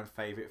makeup. My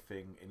favourite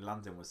thing in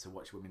London was to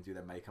watch women do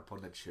their makeup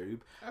on the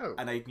tube. Oh.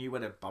 And they knew where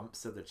the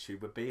bumps of the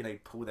tube would be, and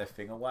they'd pull their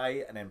thing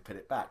away and then put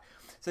it back.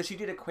 So she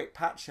did a quick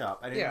patch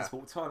up, and then just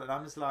walked on, and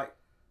I'm just like,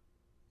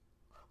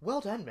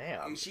 well done,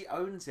 ma'am. She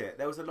owns it.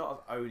 There was a lot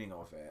of owning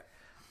of it.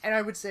 And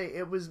I would say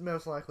it was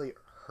most likely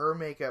her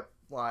makeup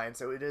line,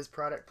 so it is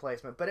product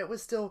placement, but it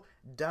was still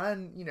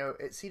done,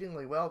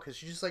 exceedingly well, because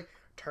she just, like,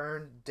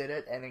 turned, did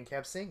it, and then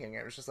kept singing.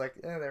 It was just like,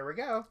 there we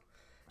go.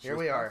 Here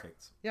we are.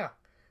 Yeah.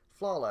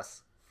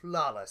 Flawless.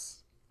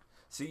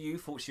 So you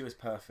thought she was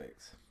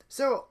perfect?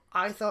 So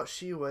I thought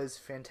she was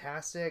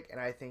fantastic, and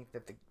I think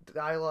that the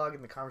dialogue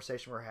and the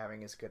conversation we're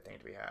having is a good thing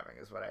to be having,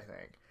 is what I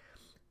think.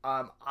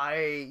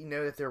 I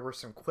know that there were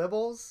some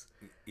quibbles.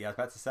 Yeah, I was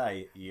about to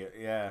say,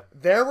 yeah.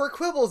 There were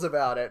quibbles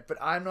about it, but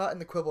I'm not in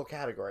the quibble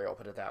category, I'll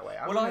put it that way.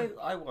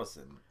 I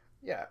wasn't.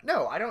 Yeah.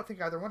 No, I don't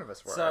think either one of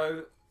us were.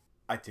 So,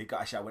 I did.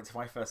 Actually, I went to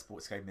my first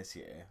sports game this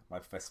year. My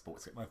first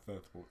sports game.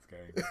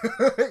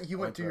 You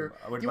went to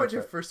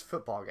your first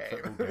football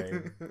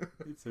game.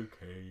 It's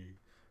okay.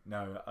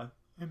 No,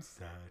 I'm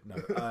sad. No,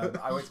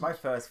 I went to my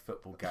first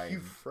football game. You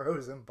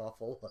frozen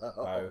buffalo.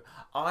 No,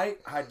 I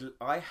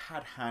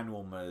had hand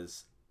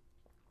warmers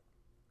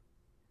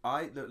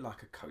I look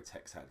like a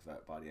Kotex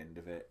advert by the end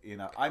of it. You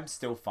know, I'm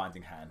still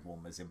finding hand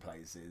warmers in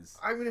places.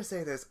 I'm going to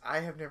say this.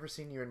 I have never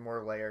seen you in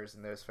more layers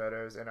in those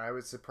photos, and I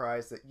was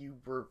surprised that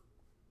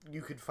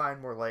you could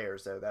find more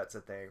layers, though. That's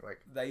the thing.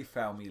 Like, they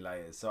found me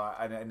layers. So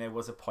and there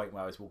was a point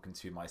where I was walking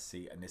to my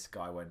seat and this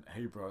guy went,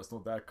 "Hey bro, it's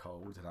not that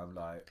cold." And I'm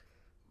like,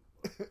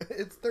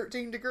 it's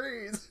 13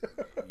 degrees. You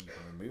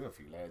can remove a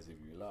few layers if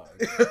you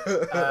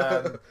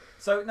like.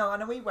 So no,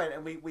 and then we went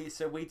and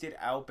we did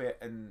our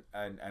bit and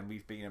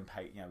we've been and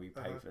paid, you know, we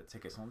paid for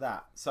tickets on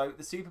that. So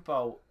the Super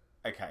Bowl,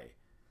 okay,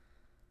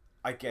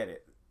 I get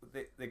it.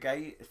 The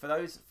gay for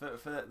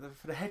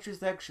the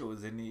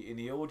heterosexuals in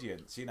the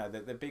audience, you know,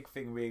 the big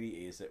thing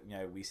really is that, you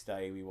know,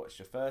 we watch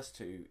the first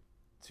two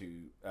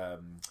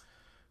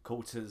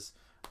quarters,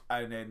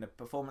 and then the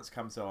performance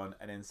comes on,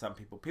 and then some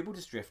people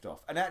just drift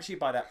off. And actually,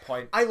 by that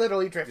point, I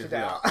literally drifted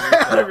out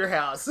of your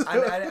house.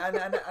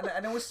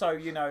 and also,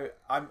 you know,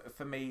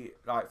 for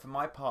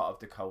my part of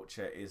the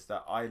culture is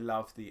that I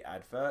love the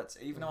adverts,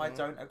 even though I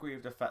don't agree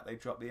with the fact they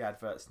drop the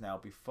adverts now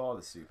before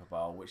the Super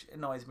Bowl, which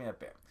annoys me a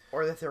bit.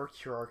 Or that there were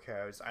QR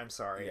codes. I'm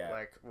sorry. Yeah.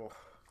 Like, well.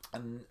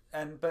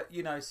 But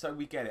you know, so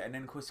we get it, and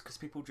then of course, because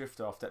people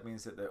drift off, that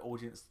means that the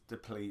audience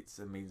depletes,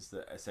 and means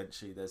that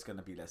essentially there's going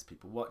to be less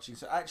people watching.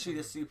 So actually,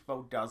 the Super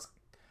Bowl does,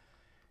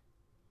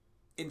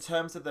 in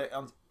terms of the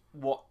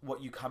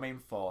what you come in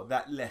for,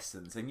 that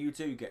lessens, and you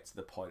do get to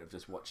the point of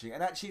just watching.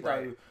 And actually,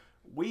 though,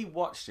 we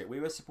watched it. We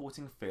were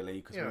supporting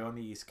Philly because we were on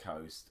the East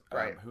Coast.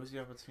 Right. Who was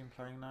the other team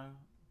playing now?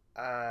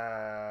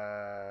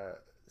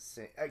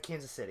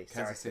 Kansas City.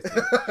 Kansas Sorry. City.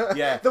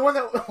 Yeah. The one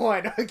that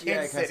won.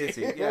 Kansas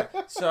City. Yeah.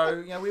 So,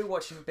 you know, we were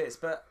watching bits,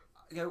 but,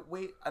 you know,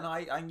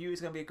 I knew it was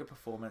going to be a good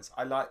performance.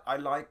 I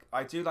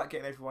do like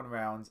getting everyone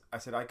around. I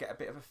said I get a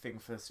bit of a thing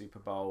for the Super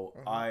Bowl.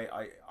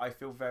 I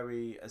feel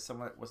very, as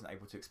someone that wasn't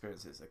able to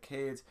experience it as a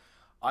kid,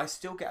 I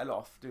still get a lot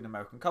off doing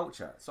American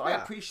culture. So I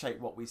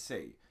appreciate what we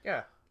see.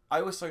 Yeah.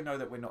 I also know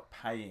that we're not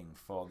paying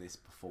for this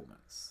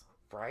performance.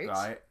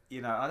 Right?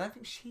 You know, I don't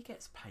think she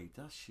gets paid,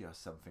 does she, or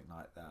something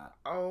like that?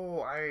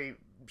 Oh, I'm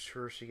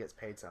sure she gets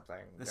paid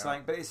something.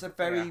 But it's a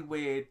very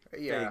weird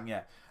thing,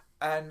 yeah.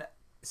 And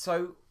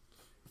so,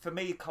 for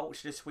me,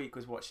 culture this week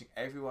was watching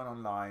everyone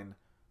online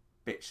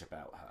bitch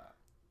about her.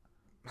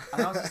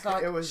 And I was just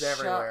like, it was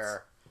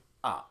everywhere.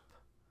 Up.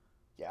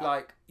 Yeah.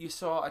 Like, you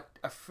saw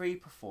a free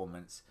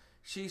performance.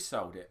 She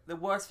sold it. The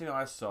worst thing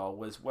I saw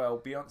was, well,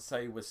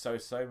 Beyonce was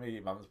so many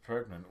months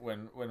pregnant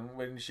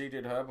when she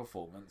did her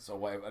performance or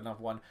whatever,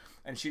 another one,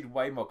 and she did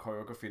way more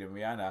choreography than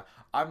Rihanna.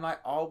 I'm like,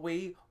 are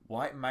we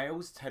white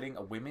males telling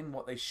women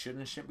what they should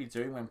and shouldn't be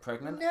doing when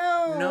pregnant?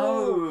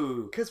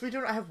 No! Because we do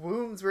not have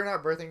wombs. We're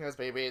not birthing those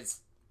babies.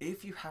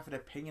 If you have an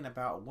opinion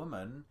about a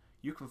woman,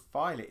 you can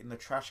file it in the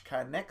trash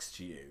can next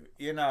to you.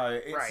 You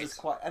know, it's just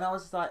quite... And I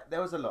was like,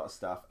 there was a lot of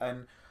stuff.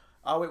 And,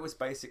 oh, it was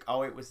basic.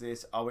 Oh, it was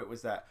this. Oh, it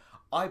was that.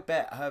 I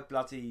bet her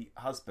bloody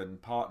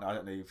husband, partner, I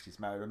don't know if she's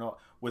married or not,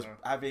 was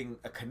having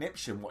a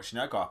conniption watching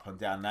her go up and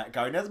down that,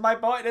 going, there's my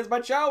boy, there's my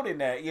child in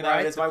there. You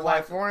know, there's my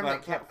wife.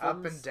 That kept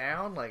up and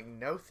down, like,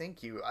 no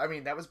thank you. I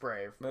mean, that was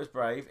brave. It was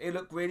brave. It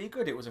looked really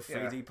good. It was a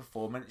 3D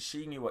performance.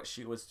 She knew what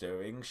she was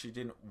doing. She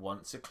didn't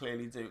want to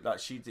clearly do, like,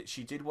 she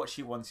did what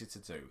she wanted to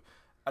do.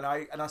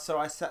 So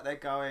I sat there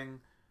going,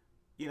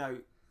 you know,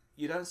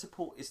 you don't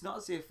support, it's not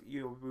as if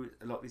a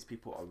lot of these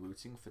people are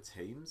rooting for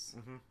teams.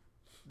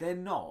 They're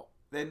not.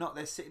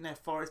 They're sitting there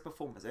for his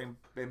performance and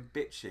been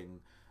bitching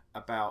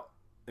about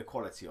the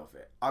quality of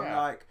it. I'm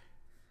like,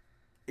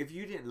 if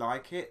you didn't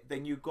like it,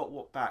 then you got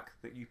what back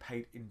that you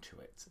paid into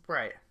it.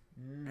 Right.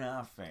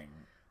 Nothing.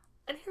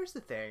 And here's the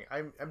thing.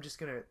 I'm just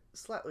going to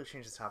slightly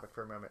change the topic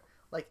for a moment.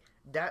 Like,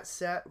 that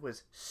set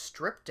was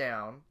stripped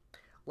down.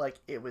 Like,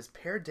 it was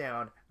pared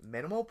down.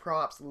 Minimal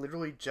props.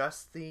 Literally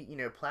just the, you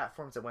know,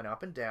 platforms that went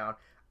up and down.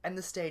 And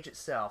the stage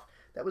itself.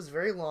 That was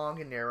very long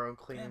and narrow and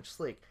clean and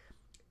sleek.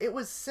 It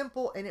was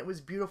simple, and it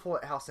was beautiful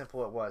at how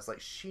simple it was.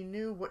 Like, she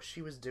knew what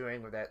she was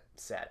doing with that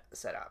set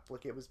up.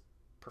 Like, it was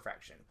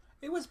perfection.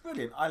 It was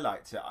brilliant. I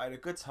liked it. I had a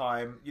good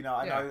time. You know,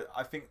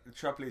 I think the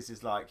trouble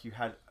is like, we've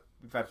had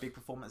big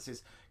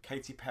performances.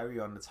 Katy Perry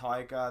on The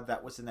Tiger,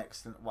 that was an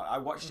excellent one. I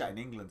watched that in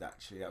England,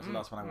 actually. That was the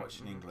last one I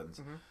watched in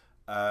England.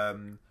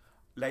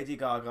 Lady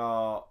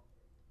Gaga...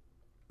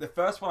 The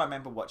first one I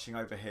remember watching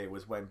over here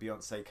was when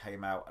Beyonce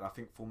came out, and I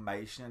think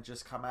Formation had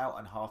just come out,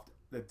 and half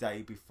the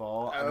day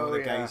before, and all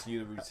the gays knew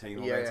the routine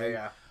already.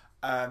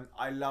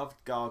 I loved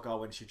Gaga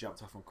when she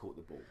jumped off and caught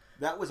the ball.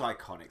 That was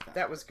iconic.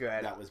 That was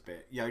good. That was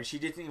bit. You know, she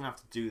didn't even have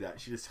to do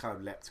that. She just kind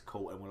of leapt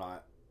caught, and we're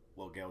like,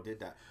 well, girl did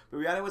that. But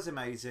Rihanna was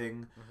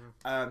amazing.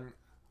 The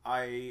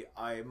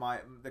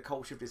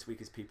culture of this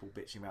week is people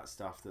bitching about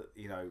stuff that,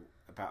 you know,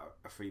 about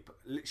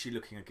literally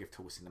looking a gift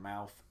horse in the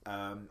mouth.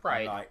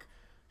 Right. Like,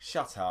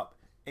 shut up,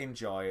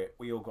 enjoy it.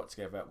 We all got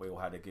together, we all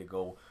had a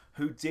giggle.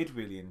 Who did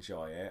really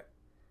enjoy it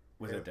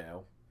was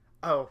Adele.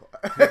 Oh.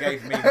 Who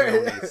gave me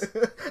realness.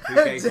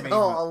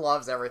 Adele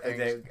loves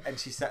everything. And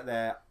she sat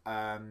there,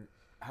 Cara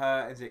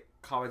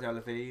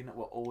Delevingne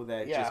were all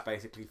there just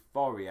basically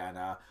for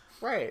Rihanna.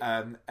 Right.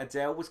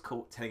 Adele was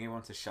caught telling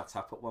everyone to shut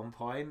up at one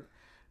point,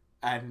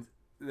 and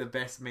the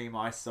best meme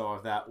I saw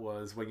of that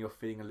was when you're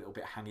feeling a little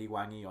bit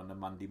hangy-wangy on a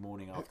Monday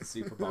morning after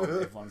Super Bowl,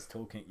 everyone's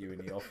talking at you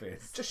in the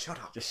office. Just shut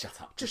up. Just shut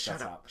up. Just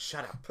shut up.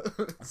 Shut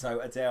up. So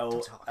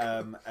Adele,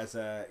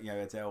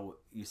 Adele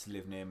used to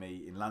live near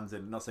me in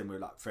London. Not saying we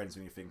were like friends or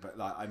anything, but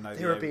like I know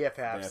they were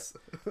BFFs.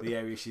 The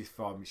area she's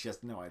from, she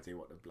has no idea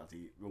what the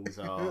bloody rules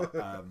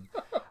are,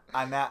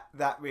 and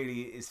that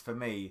really is for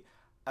me.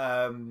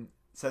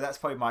 So that's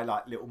probably my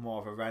like little more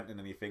of a rant than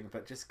anything.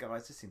 But just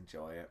guys, just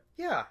enjoy it.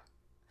 Yeah.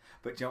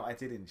 But you know what I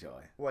did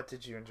enjoy? What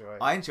did you enjoy?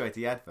 I enjoyed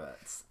the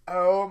adverts.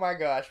 Oh my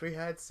gosh, we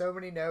had so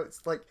many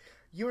notes. Like,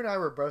 you and I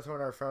were both on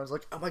our phones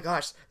like, oh my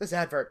gosh, this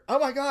advert. Oh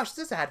my gosh,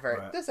 this advert.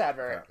 Right. This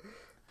advert. Yeah.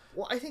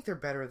 Well, I think they're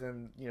better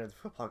than, the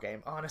football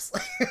game,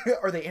 honestly.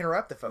 Or they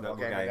interrupt the football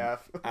game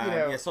enough.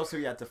 Yes, also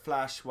we had the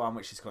Flash one,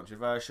 which is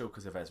controversial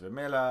because of Ezra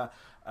Miller.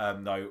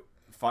 Though,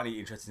 finally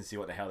interesting to see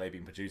what the hell they've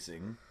been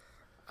producing.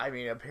 I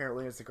mean,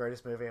 apparently it's the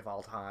greatest movie of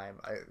all time.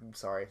 I'm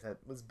sorry, that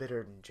was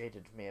bitter and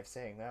jaded of me of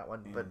saying that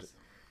one, yes. But...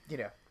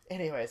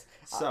 anyways,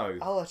 so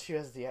I'll let you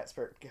as the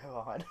expert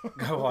go on.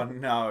 Go on,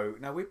 no,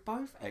 we're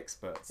both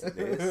experts at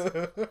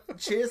this.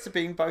 Cheers to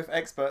being both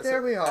experts.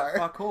 There we are.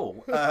 Fuck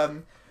all.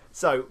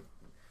 So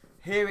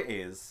here it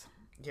is.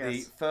 Yes.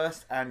 The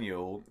first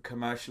annual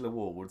commercial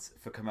awards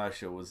for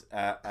commercials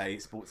at a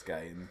sports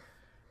game.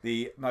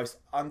 The most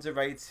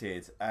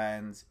underrated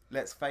and,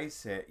 let's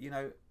face it,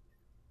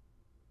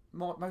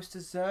 most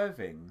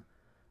deserving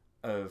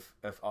of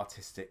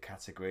artistic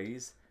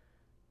categories.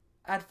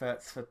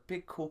 Adverts for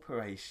big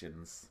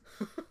corporations.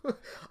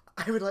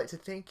 I would like to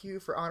thank you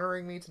for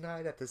honoring me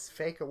tonight at this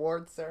fake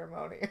awards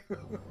ceremony.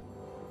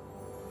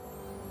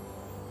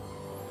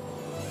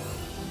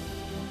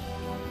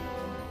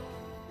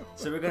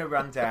 So we're going to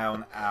run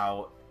down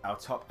our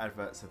top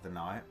adverts of the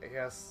night.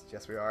 Yes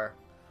we are.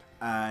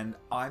 And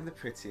I'm the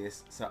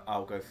prettiest, so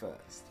I'll go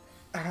first.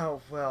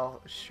 Oh,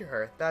 well,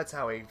 sure. That's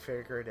how we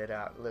figured it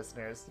out,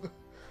 listeners.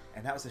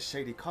 And that was a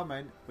shady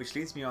comment, which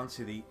leads me on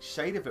to the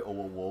Shade of It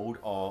All Award,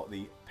 or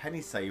the Penny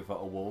Saver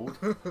Award,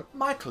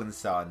 Michael and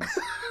Sons,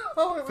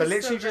 for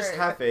literally just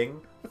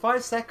having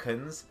 5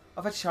 seconds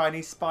of a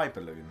Chinese spy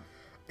balloon.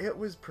 It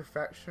was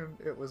perfection.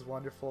 It was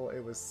wonderful.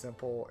 It was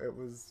simple. It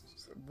was...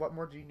 What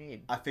more do you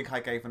need? I think I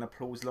gave an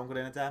applause longer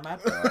than a damn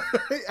advert.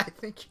 I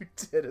think you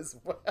did as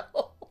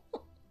well.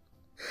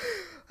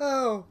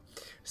 Oh,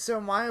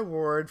 so my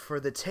award for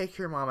the Take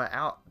Your Mama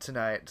Out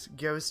tonight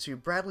goes to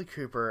Bradley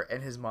Cooper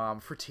and his mom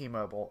for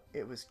T-Mobile.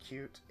 It was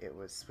cute. It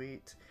was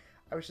sweet.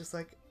 I was just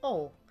like,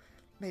 oh,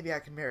 maybe I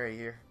can marry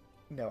you.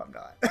 No, I'm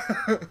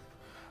not.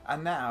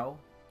 And now,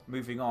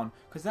 moving on,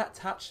 because that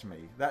touched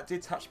me. That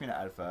did touch me in that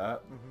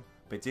advert,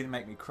 but it didn't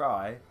make me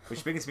cry,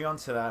 which brings me on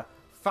to the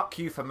Fuck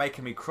You for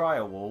Making Me Cry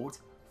award,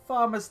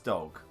 Farmer's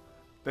Dog.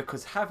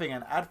 Because having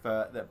an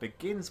advert that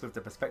begins with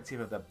the perspective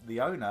of the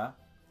owner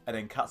and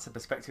then cuts the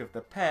perspective of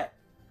the pet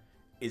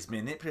is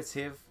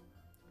manipulative,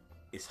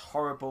 is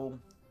horrible,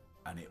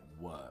 and it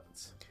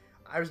worked.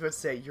 I was about to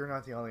say, you're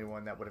not the only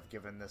one that would have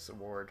given this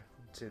award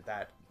to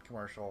that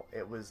commercial.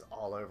 It was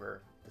all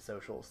over the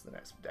socials the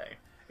next day.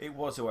 It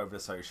was all over the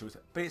socials,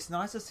 but it's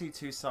nice to see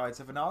two sides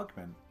of an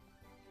argument.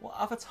 What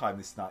other time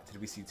this night did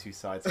we see two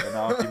sides of an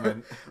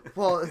argument?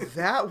 Well,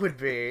 that would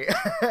be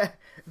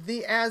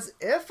the As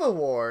If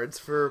Awards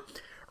for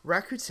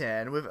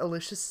Rakuten with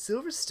Alicia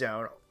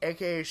Silverstone,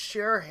 aka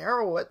Cher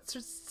Horowitz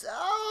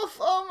herself.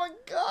 Oh my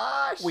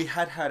gosh! We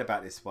had heard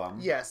about this one.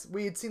 Yes,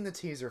 we had seen the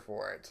teaser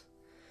for it.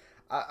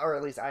 Or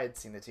at least I had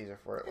seen the teaser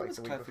for it. It was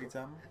cleverly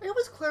done. It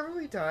was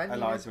cleverly done.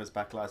 Eliza was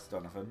back, Eliza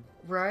Donovan.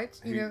 Right,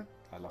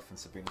 I love from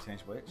Sabrina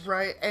Teenage Witch.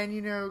 Right,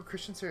 and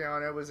Christian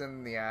Siriano was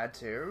in the ad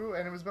too,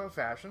 and it was about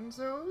fashion,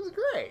 so it was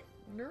great.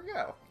 There we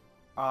go.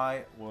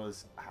 I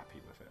was happy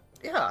with it.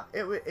 Yeah,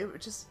 it was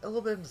just a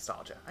little bit of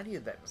nostalgia. I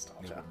needed that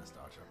nostalgia.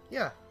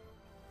 Yeah.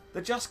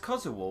 The Just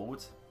Cause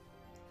Award,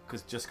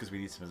 because we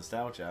need some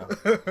nostalgia,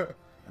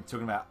 and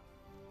talking about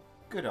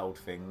good old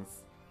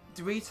things.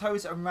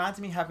 Doritos are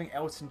randomly having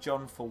Elton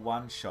John for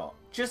one shot.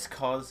 Just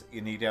cause you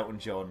need Elton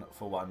John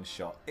for one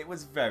shot. It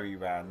was very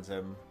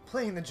random.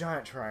 Playing the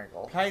giant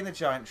triangle.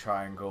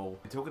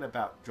 Talking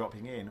about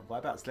dropping in, what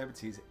about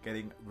celebrities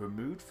getting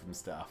removed from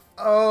stuff?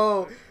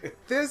 Oh,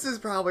 this is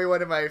probably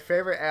one of my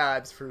favorite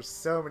ads for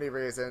so many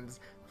reasons.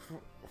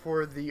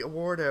 For the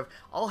award of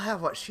I'll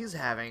Have What She's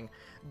Having,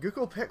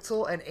 Google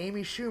Pixel and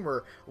Amy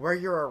Schumer, where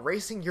you're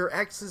erasing your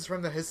exes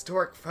from the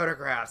historic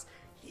photographs.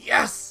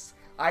 Yes!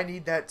 I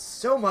need that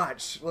so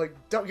much. Like,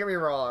 don't get me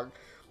wrong.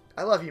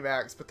 I love you,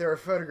 Max, but there are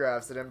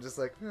photographs that I'm just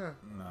like, no.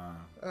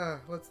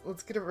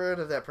 Let's get rid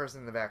of that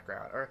person in the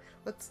background, or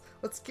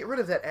let's get rid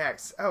of that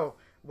ex. Oh,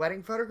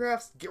 wedding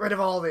photographs? Get rid of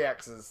all the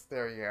exes.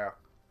 There you go.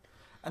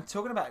 And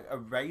talking about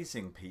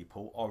erasing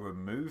people or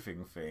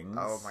removing things.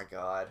 Oh my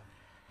god.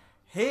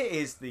 Here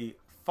is the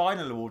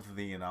final award of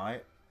the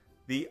night.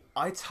 The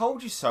I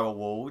Told You So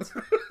award,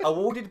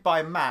 awarded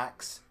by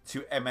Max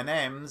to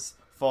M&M's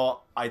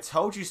for I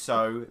Told You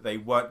So. They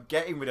weren't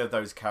getting rid of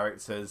those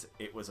characters.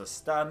 It was a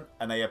stunt,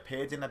 and they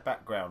appeared in the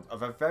background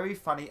of a very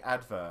funny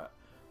advert.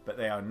 But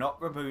they are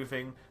not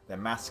removing their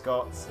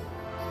mascots.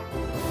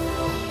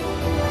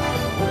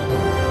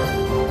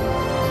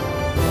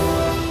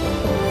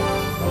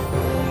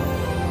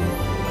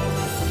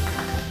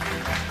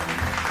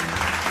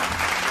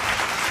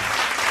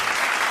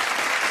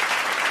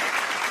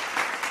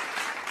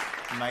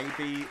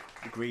 Maybe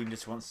Green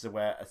just wants to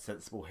wear a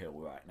sensible heel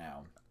right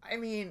now. I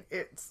mean,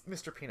 it's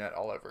Mr. Peanut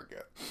all over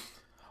again.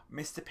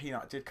 Mr.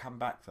 Peanut did come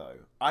back though.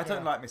 I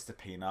don't like Mr.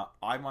 Peanut.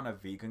 I'm on a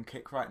vegan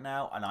kick right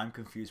now, and I'm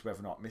confused whether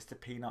or not Mr.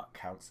 Peanut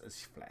counts as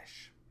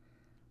flesh.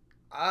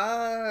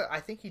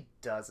 I think he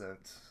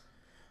doesn't.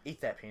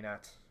 Eat that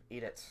peanut.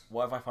 Eat it.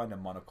 What if I find a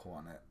monocle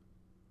on it?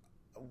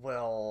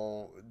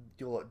 Well,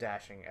 you'll look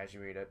dashing as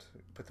you eat it.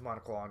 Put the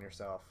monocle on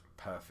yourself.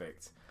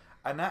 Perfect.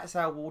 And that's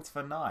our awards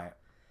for night.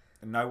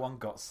 No one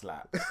got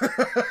slapped.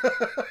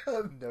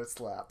 No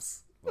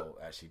slaps. Well,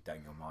 actually,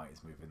 Daniel Might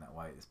is moving that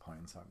way at this point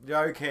in time.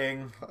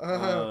 Joking.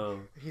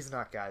 He's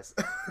not, guys.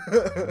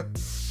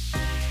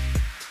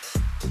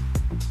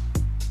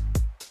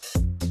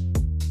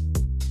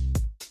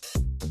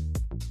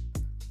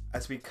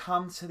 As we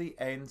come to the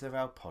end of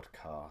our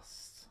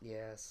podcast,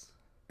 yes,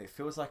 it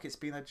feels like it's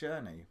been a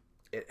journey.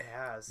 It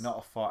has.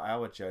 Not a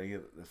 4-hour journey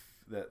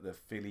that the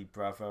Philly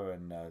brother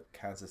and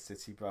Kansas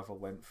City brother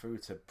went through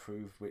to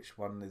prove which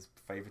one is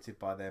favoured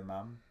by their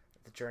mum.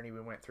 The journey we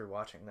went through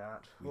watching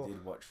that. We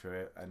did watch through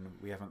it, and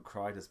we haven't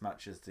cried as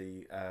much as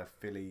the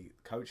Philly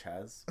coach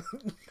has.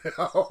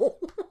 No.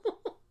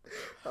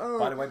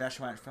 By the way,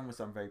 National Anthem was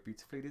done very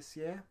beautifully this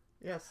year.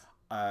 Yes.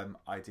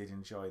 I did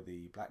enjoy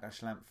the Black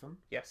National Anthem.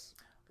 Yes.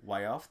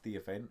 Way after the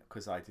event,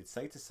 because I did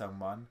say to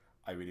someone,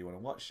 I really want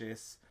to watch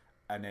this,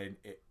 and then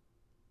it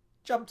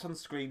jumped on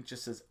screen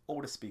just as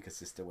all the speaker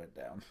system went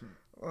down.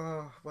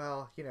 Oh,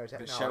 well, you know,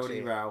 technology. But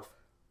Sheldon Ralph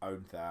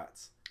owned that.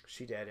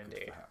 She did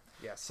indeed.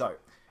 Yes. So,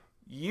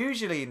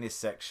 usually in this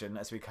section,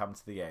 as we come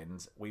to the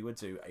end, we would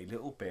do a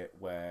little bit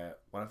where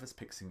one of us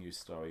picks a news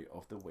story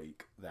of the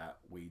week that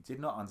we did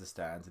not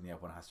understand and the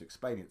other one has to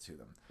explain it to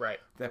them. Right.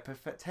 There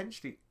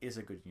potentially is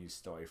a good news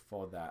story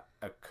for that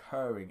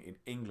occurring in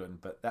England,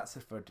 but that's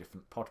for a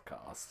different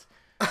podcast.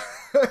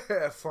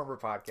 A former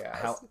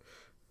podcast.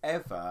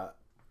 However,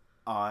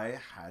 I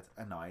had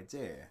an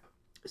idea.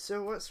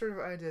 So what sort of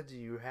idea do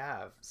you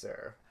have,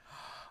 sir?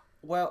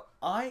 Well,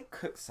 I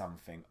cooked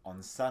something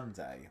on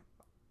Sunday.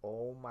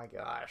 Oh my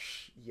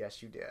gosh.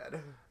 Yes, you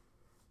did.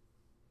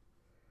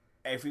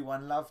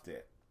 Everyone loved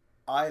it.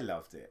 I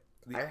loved it.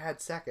 I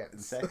had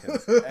seconds.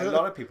 A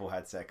lot of people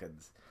had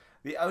seconds.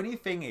 The only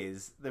thing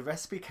is, the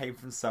recipe came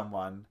from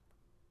someone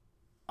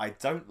I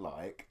don't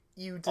like.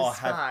 You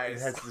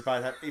despise.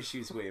 Or have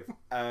issues with.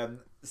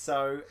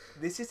 So,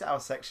 this is our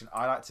section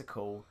I like to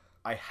call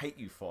I Hate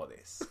You For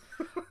This.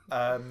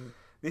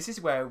 This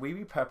is where we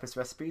repurpose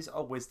recipes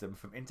or wisdom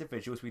from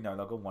individuals we no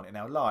longer want in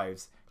our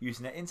lives,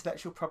 using their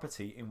intellectual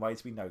property in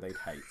ways we know they'd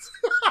hate.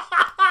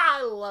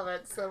 I love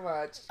it so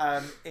much.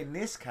 In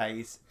this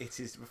case, it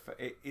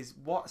is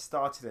what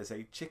started as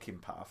a chicken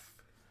puff,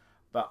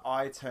 but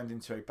I turned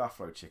into a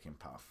buffalo chicken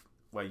puff,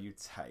 where you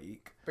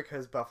take...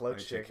 Because buffalo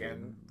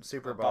chicken,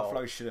 Super Bowl.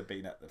 Buffalo should have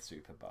been at the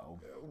Super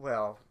Bowl.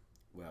 Well,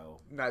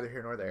 neither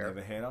here nor there.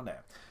 Neither here nor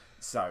there.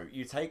 So,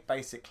 you take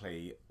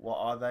basically, what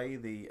are they?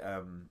 The...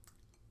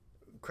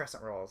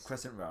 Crescent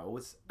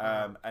rolls.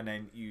 And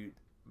then you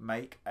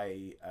make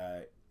a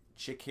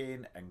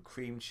chicken and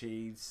cream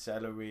cheese,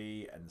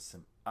 celery, and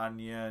some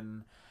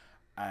onion,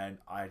 and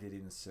I did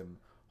in some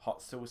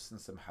hot sauce and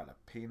some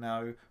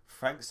jalapeno.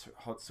 Frank's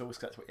hot sauce,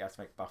 that's what you have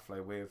to make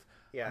buffalo with.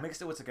 Yeah.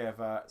 Mixed it all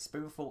together,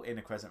 spoonful in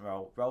a crescent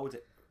roll, rolled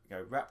it,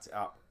 wrapped it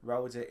up,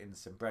 rolled it in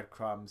some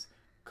breadcrumbs,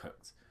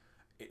 cooked.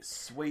 It's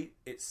sweet,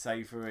 it's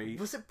savoury.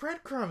 Was it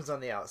breadcrumbs on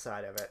the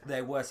outside of it?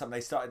 There were some.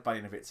 They started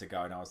biting of it to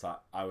go, and I was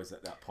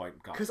at that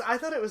point. Because I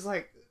thought it was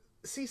like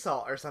sea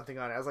salt or something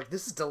on it. I was like,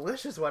 this is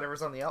delicious,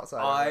 whatever's on the outside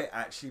I of it.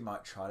 actually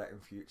might try that in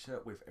future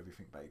with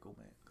everything bagel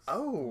mix.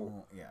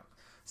 Oh. Yeah.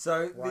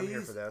 So I'm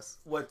here for this.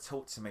 Were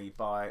taught to me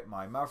by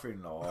my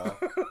mother-in-law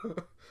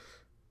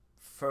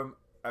from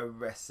a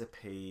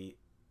recipe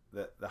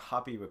that the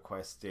hubby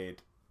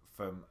requested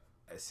from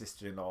a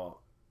sister-in-law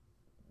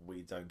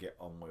we don't get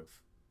on with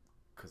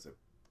because of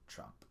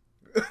Trump.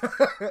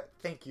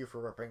 Thank you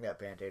for ripping that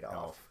Band-Aid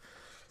off.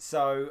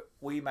 So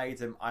we made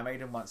them. I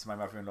made them once to my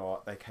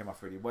mother-in-law. They came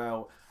off really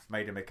well.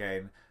 Made them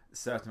again.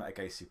 Served them at a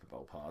gay Super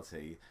Bowl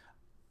party.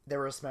 They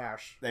were a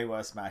smash. They were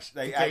a smash.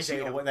 They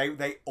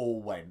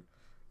all went.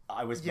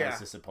 I was most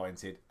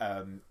disappointed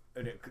that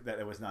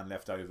there was none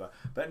left over.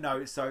 But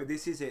no, so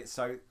this is it.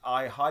 So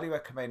I highly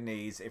recommend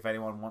these. If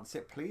anyone wants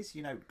it, please,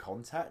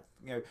 contact,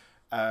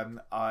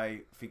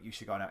 I think you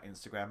should go on our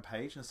Instagram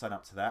page and sign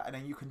up to that, and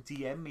then you can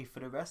DM me for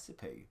the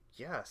recipe.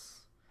 Yes.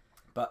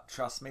 But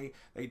trust me,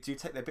 they do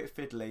take. They're a bit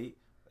fiddly.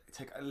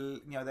 Take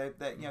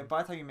they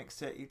by the time you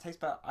mix it takes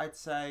about, I'd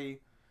say,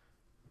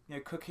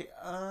 cook it.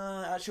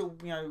 Actual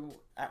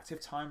active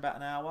time about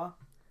an hour.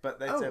 But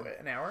they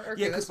an hour.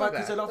 Okay, yeah, because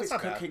a lot of it's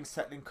cooking,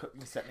 settling.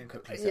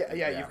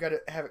 Yeah. You've got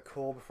to have it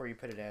cool before you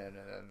put it in, and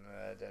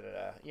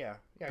yeah.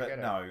 But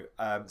no,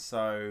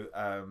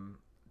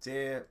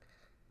 dear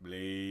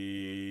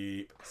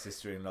bleep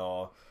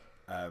sister-in-law,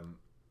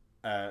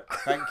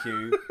 Thank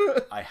you.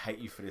 I hate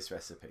you for this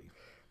recipe.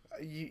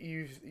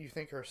 You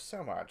think her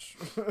so much.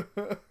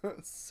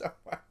 So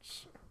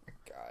much.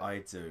 God. I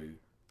do.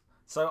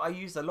 So I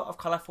used a lot of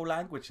colourful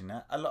language in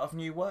that, a lot of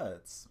new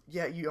words.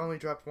 Yeah, you only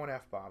dropped one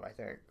F-bomb, I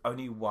think.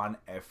 Only one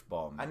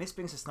F-bomb. And this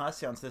brings us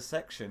nicely onto the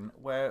section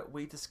where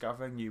we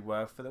discover a new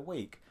word for the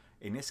week.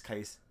 In this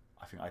case,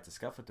 I think I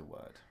discovered the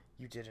word.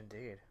 You did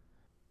indeed.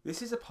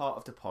 This is a part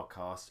of the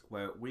podcast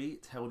where we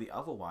tell the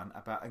other one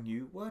about a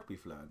new word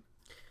we've learned.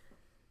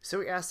 So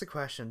we asked the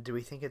question, do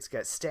we think it's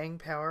got staying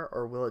power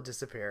or will it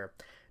disappear?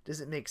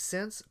 Does it make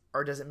sense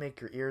or does it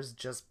make your ears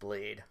just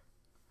bleed?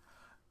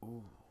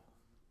 Ooh.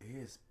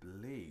 Ears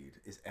bleed.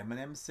 Is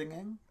Eminem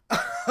singing?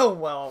 Oh,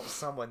 well,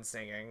 someone's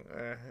singing.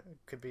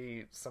 Could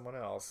be someone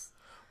else.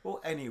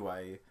 Well,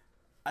 anyway,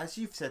 as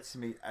you've said to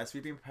me, as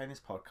we've been preparing this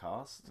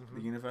podcast,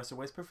 the universe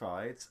always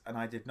provides, and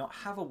I did not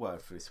have a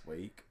word for this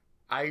week.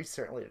 I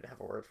certainly didn't have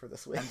a word for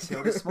this week.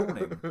 Until this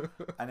morning.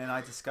 And then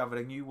I discovered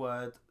a new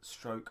word,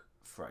 stroke,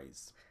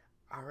 phrase.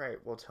 All right,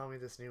 well, tell me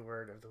this new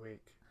word of the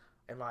week.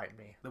 Enlighten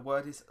me. The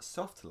word is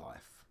soft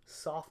life.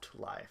 Soft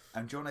life.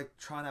 And do you want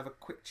to try and have a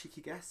quick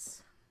cheeky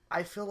guess?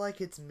 I feel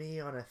like it's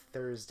me on a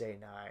Thursday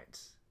night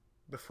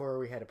before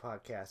we had a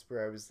podcast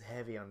where I was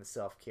heavy on the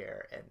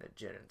self-care and the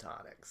gin and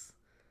tonics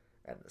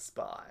and the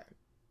spa.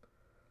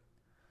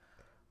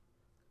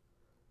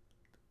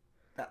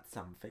 That's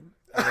something.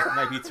 And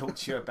maybe talk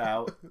to you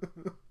about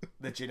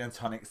the gin and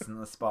tonics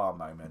and the spa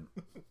moment.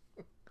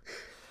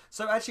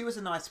 So actually it was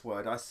a nice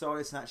word. I saw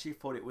this and actually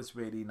thought it was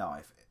really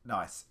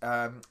nice.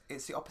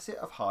 It's the opposite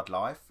of hard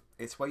life.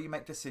 It's where you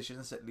make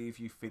decisions that leave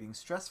you feeling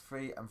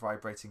stress-free and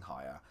vibrating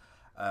higher.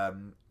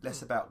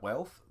 Less about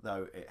wealth,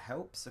 though it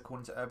helps,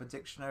 according to Urban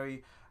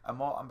Dictionary, and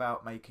more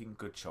about making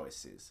good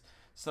choices.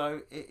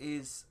 So it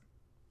is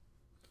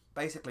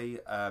basically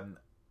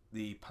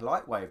the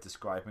polite way of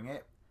describing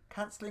it,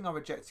 cancelling or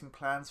rejecting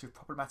plans with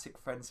problematic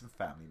friends and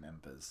family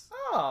members.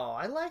 Oh,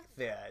 I like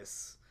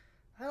this.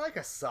 I like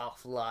a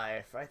soft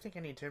life. I think I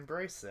need to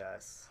embrace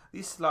this.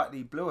 The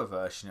slightly bluer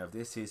version of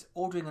this is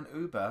ordering an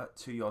Uber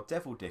to your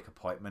devil dick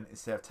appointment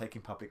instead of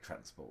taking public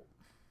transport.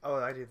 Oh,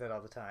 I do that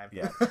all the time.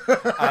 Yeah.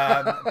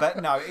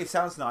 But no, it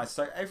sounds nice.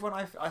 So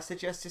everyone, I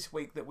suggest this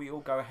week that we all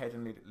go ahead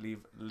and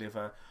live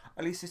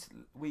at least this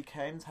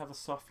weekend, have a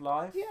soft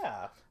life.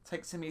 Yeah.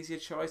 Take some easier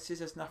choices.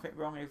 There's nothing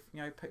wrong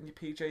with, putting your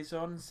PJs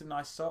on, some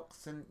nice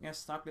socks, and,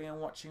 snuggling and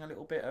watching a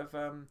little bit of,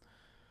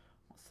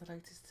 what's the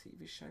latest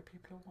TV show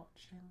people are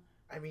watching?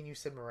 I mean, you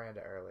said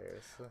Miranda earlier.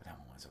 So. I don't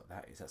know what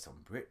that is. That's on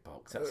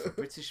BritBox. That's for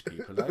British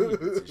people, only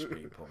British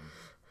people.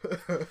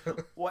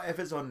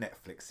 Whatever's on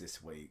Netflix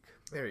this week.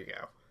 There you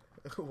go.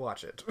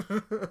 Watch it.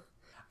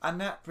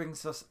 And that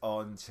brings us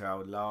on to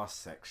our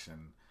last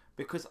section.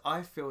 Because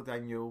I feel,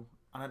 Daniel,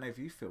 I don't know if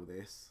you feel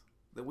this,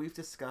 that we've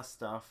discussed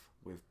stuff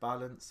with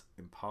balance,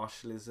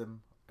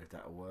 impartialism. Is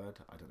that a word?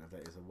 I don't know if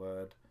that is a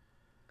word.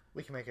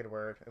 We can make it a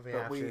word if we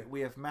but have to.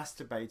 We have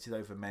masturbated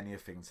over many a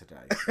thing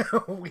today.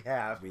 We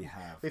have.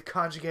 We've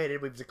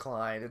conjugated, we've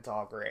declined. It's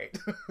all great.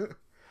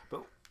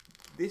 But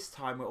this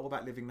time we're all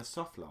about living the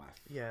soft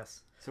life.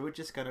 Yes. So we're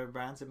just going to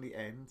randomly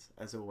end,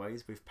 as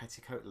always, with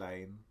Petticoat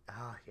Lane.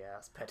 Ah,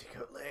 yes,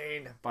 Petticoat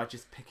Lane. By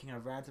just picking a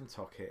random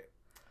topic.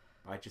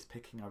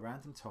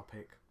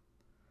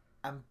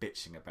 And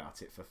bitching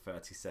about it for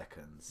 30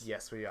 seconds.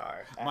 Yes, we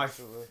are.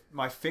 Absolutely.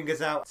 My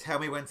fingers out. Tell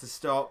me when to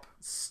stop.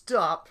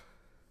 Stop.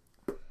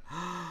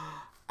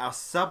 Our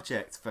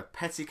subject for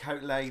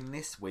Petticoat Lane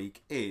this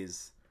week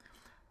is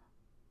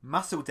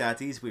muscle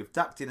daddies with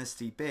Duck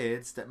Dynasty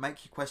beards that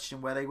make you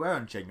question where they were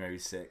on January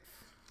 6th.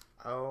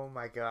 Oh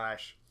my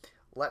gosh.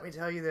 Let me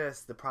tell you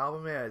this. The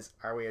problem is,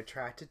 are we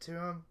attracted to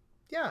them?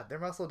 Yeah, they're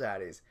muscle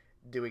daddies.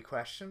 Do we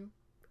question?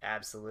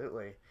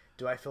 Absolutely.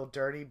 Do I feel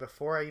dirty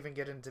before I even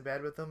get into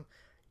bed with them?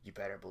 You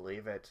better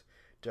believe it.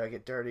 Do I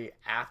get dirty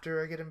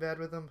after I get in bed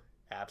with them?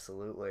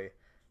 Absolutely.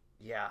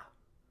 Yeah.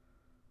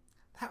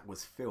 That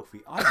was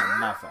filthy. I'm a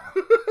mother.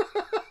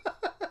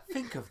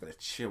 Think of the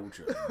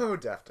children. Oh,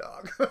 deaf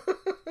dog.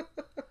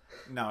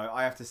 No,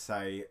 I have to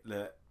say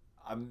that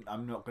I'm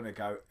not going to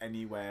go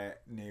anywhere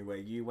near where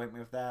you went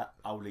with that.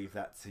 I'll leave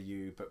that to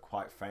you. But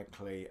quite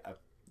frankly,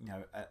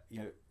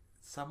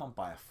 someone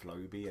buy a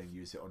Flowbee and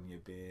use it on your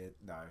beard.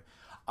 No,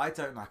 I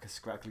don't like a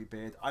scraggly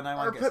beard. I know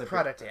I put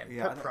product in.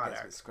 Yeah, put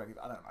product. It's scraggly,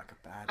 but I don't like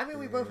a bad. I mean, beard.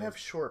 we both have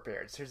short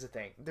beards. Here's the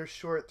thing: they're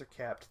short, they're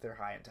kept, they're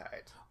high and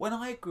tight. When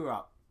I grew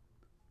up,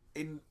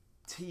 in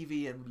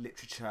TV and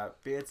literature,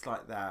 beards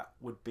like that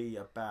would be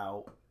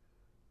about.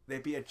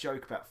 There'd be a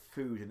joke about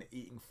food and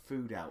eating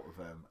food out of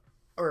them.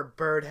 Or a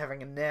bird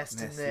having a nest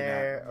in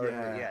there.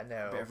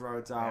 No. A bit of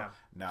Rodale.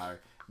 Yeah.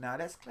 No,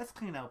 let's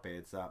clean our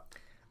beards up.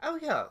 Oh,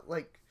 yeah.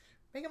 Like,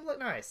 make them look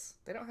nice.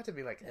 They don't have to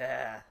be like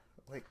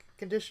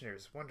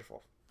conditioners.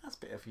 Wonderful. That's a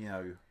bit of,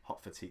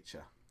 hot for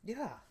teacher.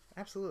 Yeah,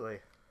 absolutely.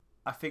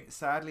 I think,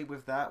 sadly,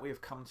 with that, we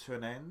have come to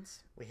an end.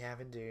 We have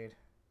indeed.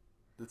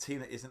 The team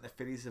that isn't the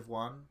Phillies have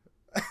won.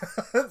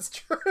 That's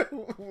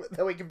true.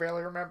 That we can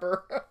barely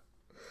remember.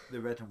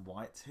 The red and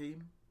white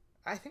team.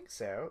 I think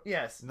so.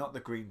 Yes. Not the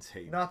green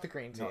team. Not the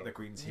green team. Not the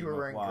green team. You were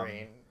wearing one.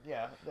 green.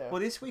 Yeah. No.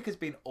 Well, this week has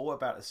been all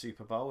about the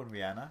Super Bowl and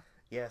Rihanna.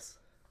 Yes.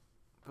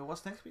 But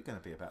what's next week going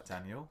to be about,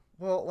 Daniel?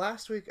 Well,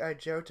 last week I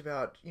joked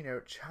about,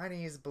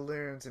 Chinese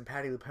balloons and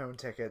Patti LuPone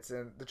tickets,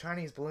 and the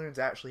Chinese balloons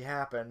actually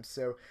happened,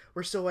 so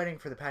we're still waiting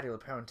for the Patti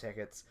LuPone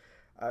tickets.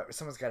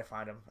 Someone's got to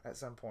find them at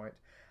some point.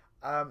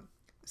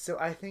 So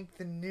I think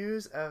the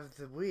news of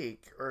the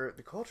week, or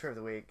the culture of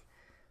the week,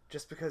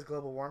 just because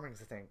global warming is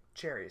a thing,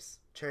 cherries,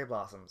 cherry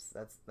blossoms,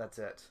 that's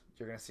it.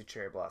 You're going to see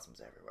cherry blossoms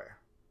everywhere.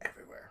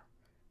 Everywhere.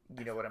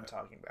 You know what I'm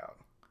talking about.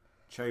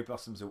 Cherry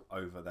blossoms all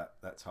over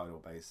that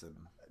tidal basin.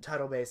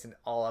 Tidal basin,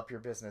 all up your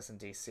business in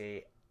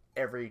DC.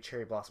 Every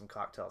cherry blossom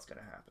cocktail is going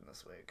to happen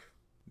this week.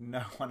 No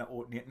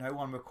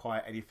one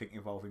require anything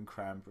involving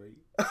cranberry.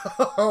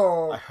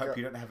 Oh, I hope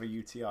you don't have a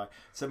UTI.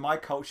 So my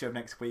culture of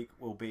next week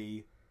will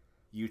be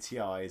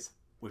UTIs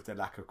with the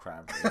lack of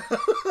cranberry.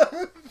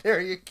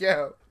 There you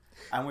go.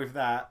 And with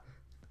that,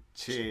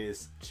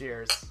 cheers.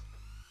 Cheers.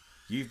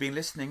 You've been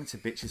listening to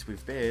Bitches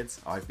with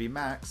Beards. I've been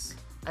Max.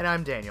 And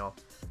I'm Daniel.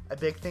 A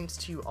big thanks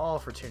to you all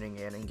for tuning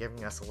in and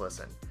giving us a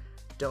listen.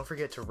 Don't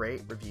forget to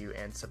rate, review,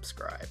 and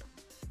subscribe.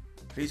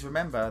 Please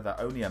remember that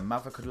only a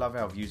mother could love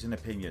our views and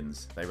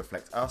opinions. They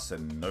reflect us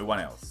and no one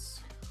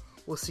else.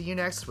 We'll see you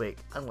next week,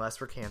 unless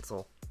we're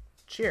canceled.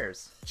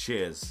 Cheers.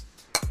 Cheers.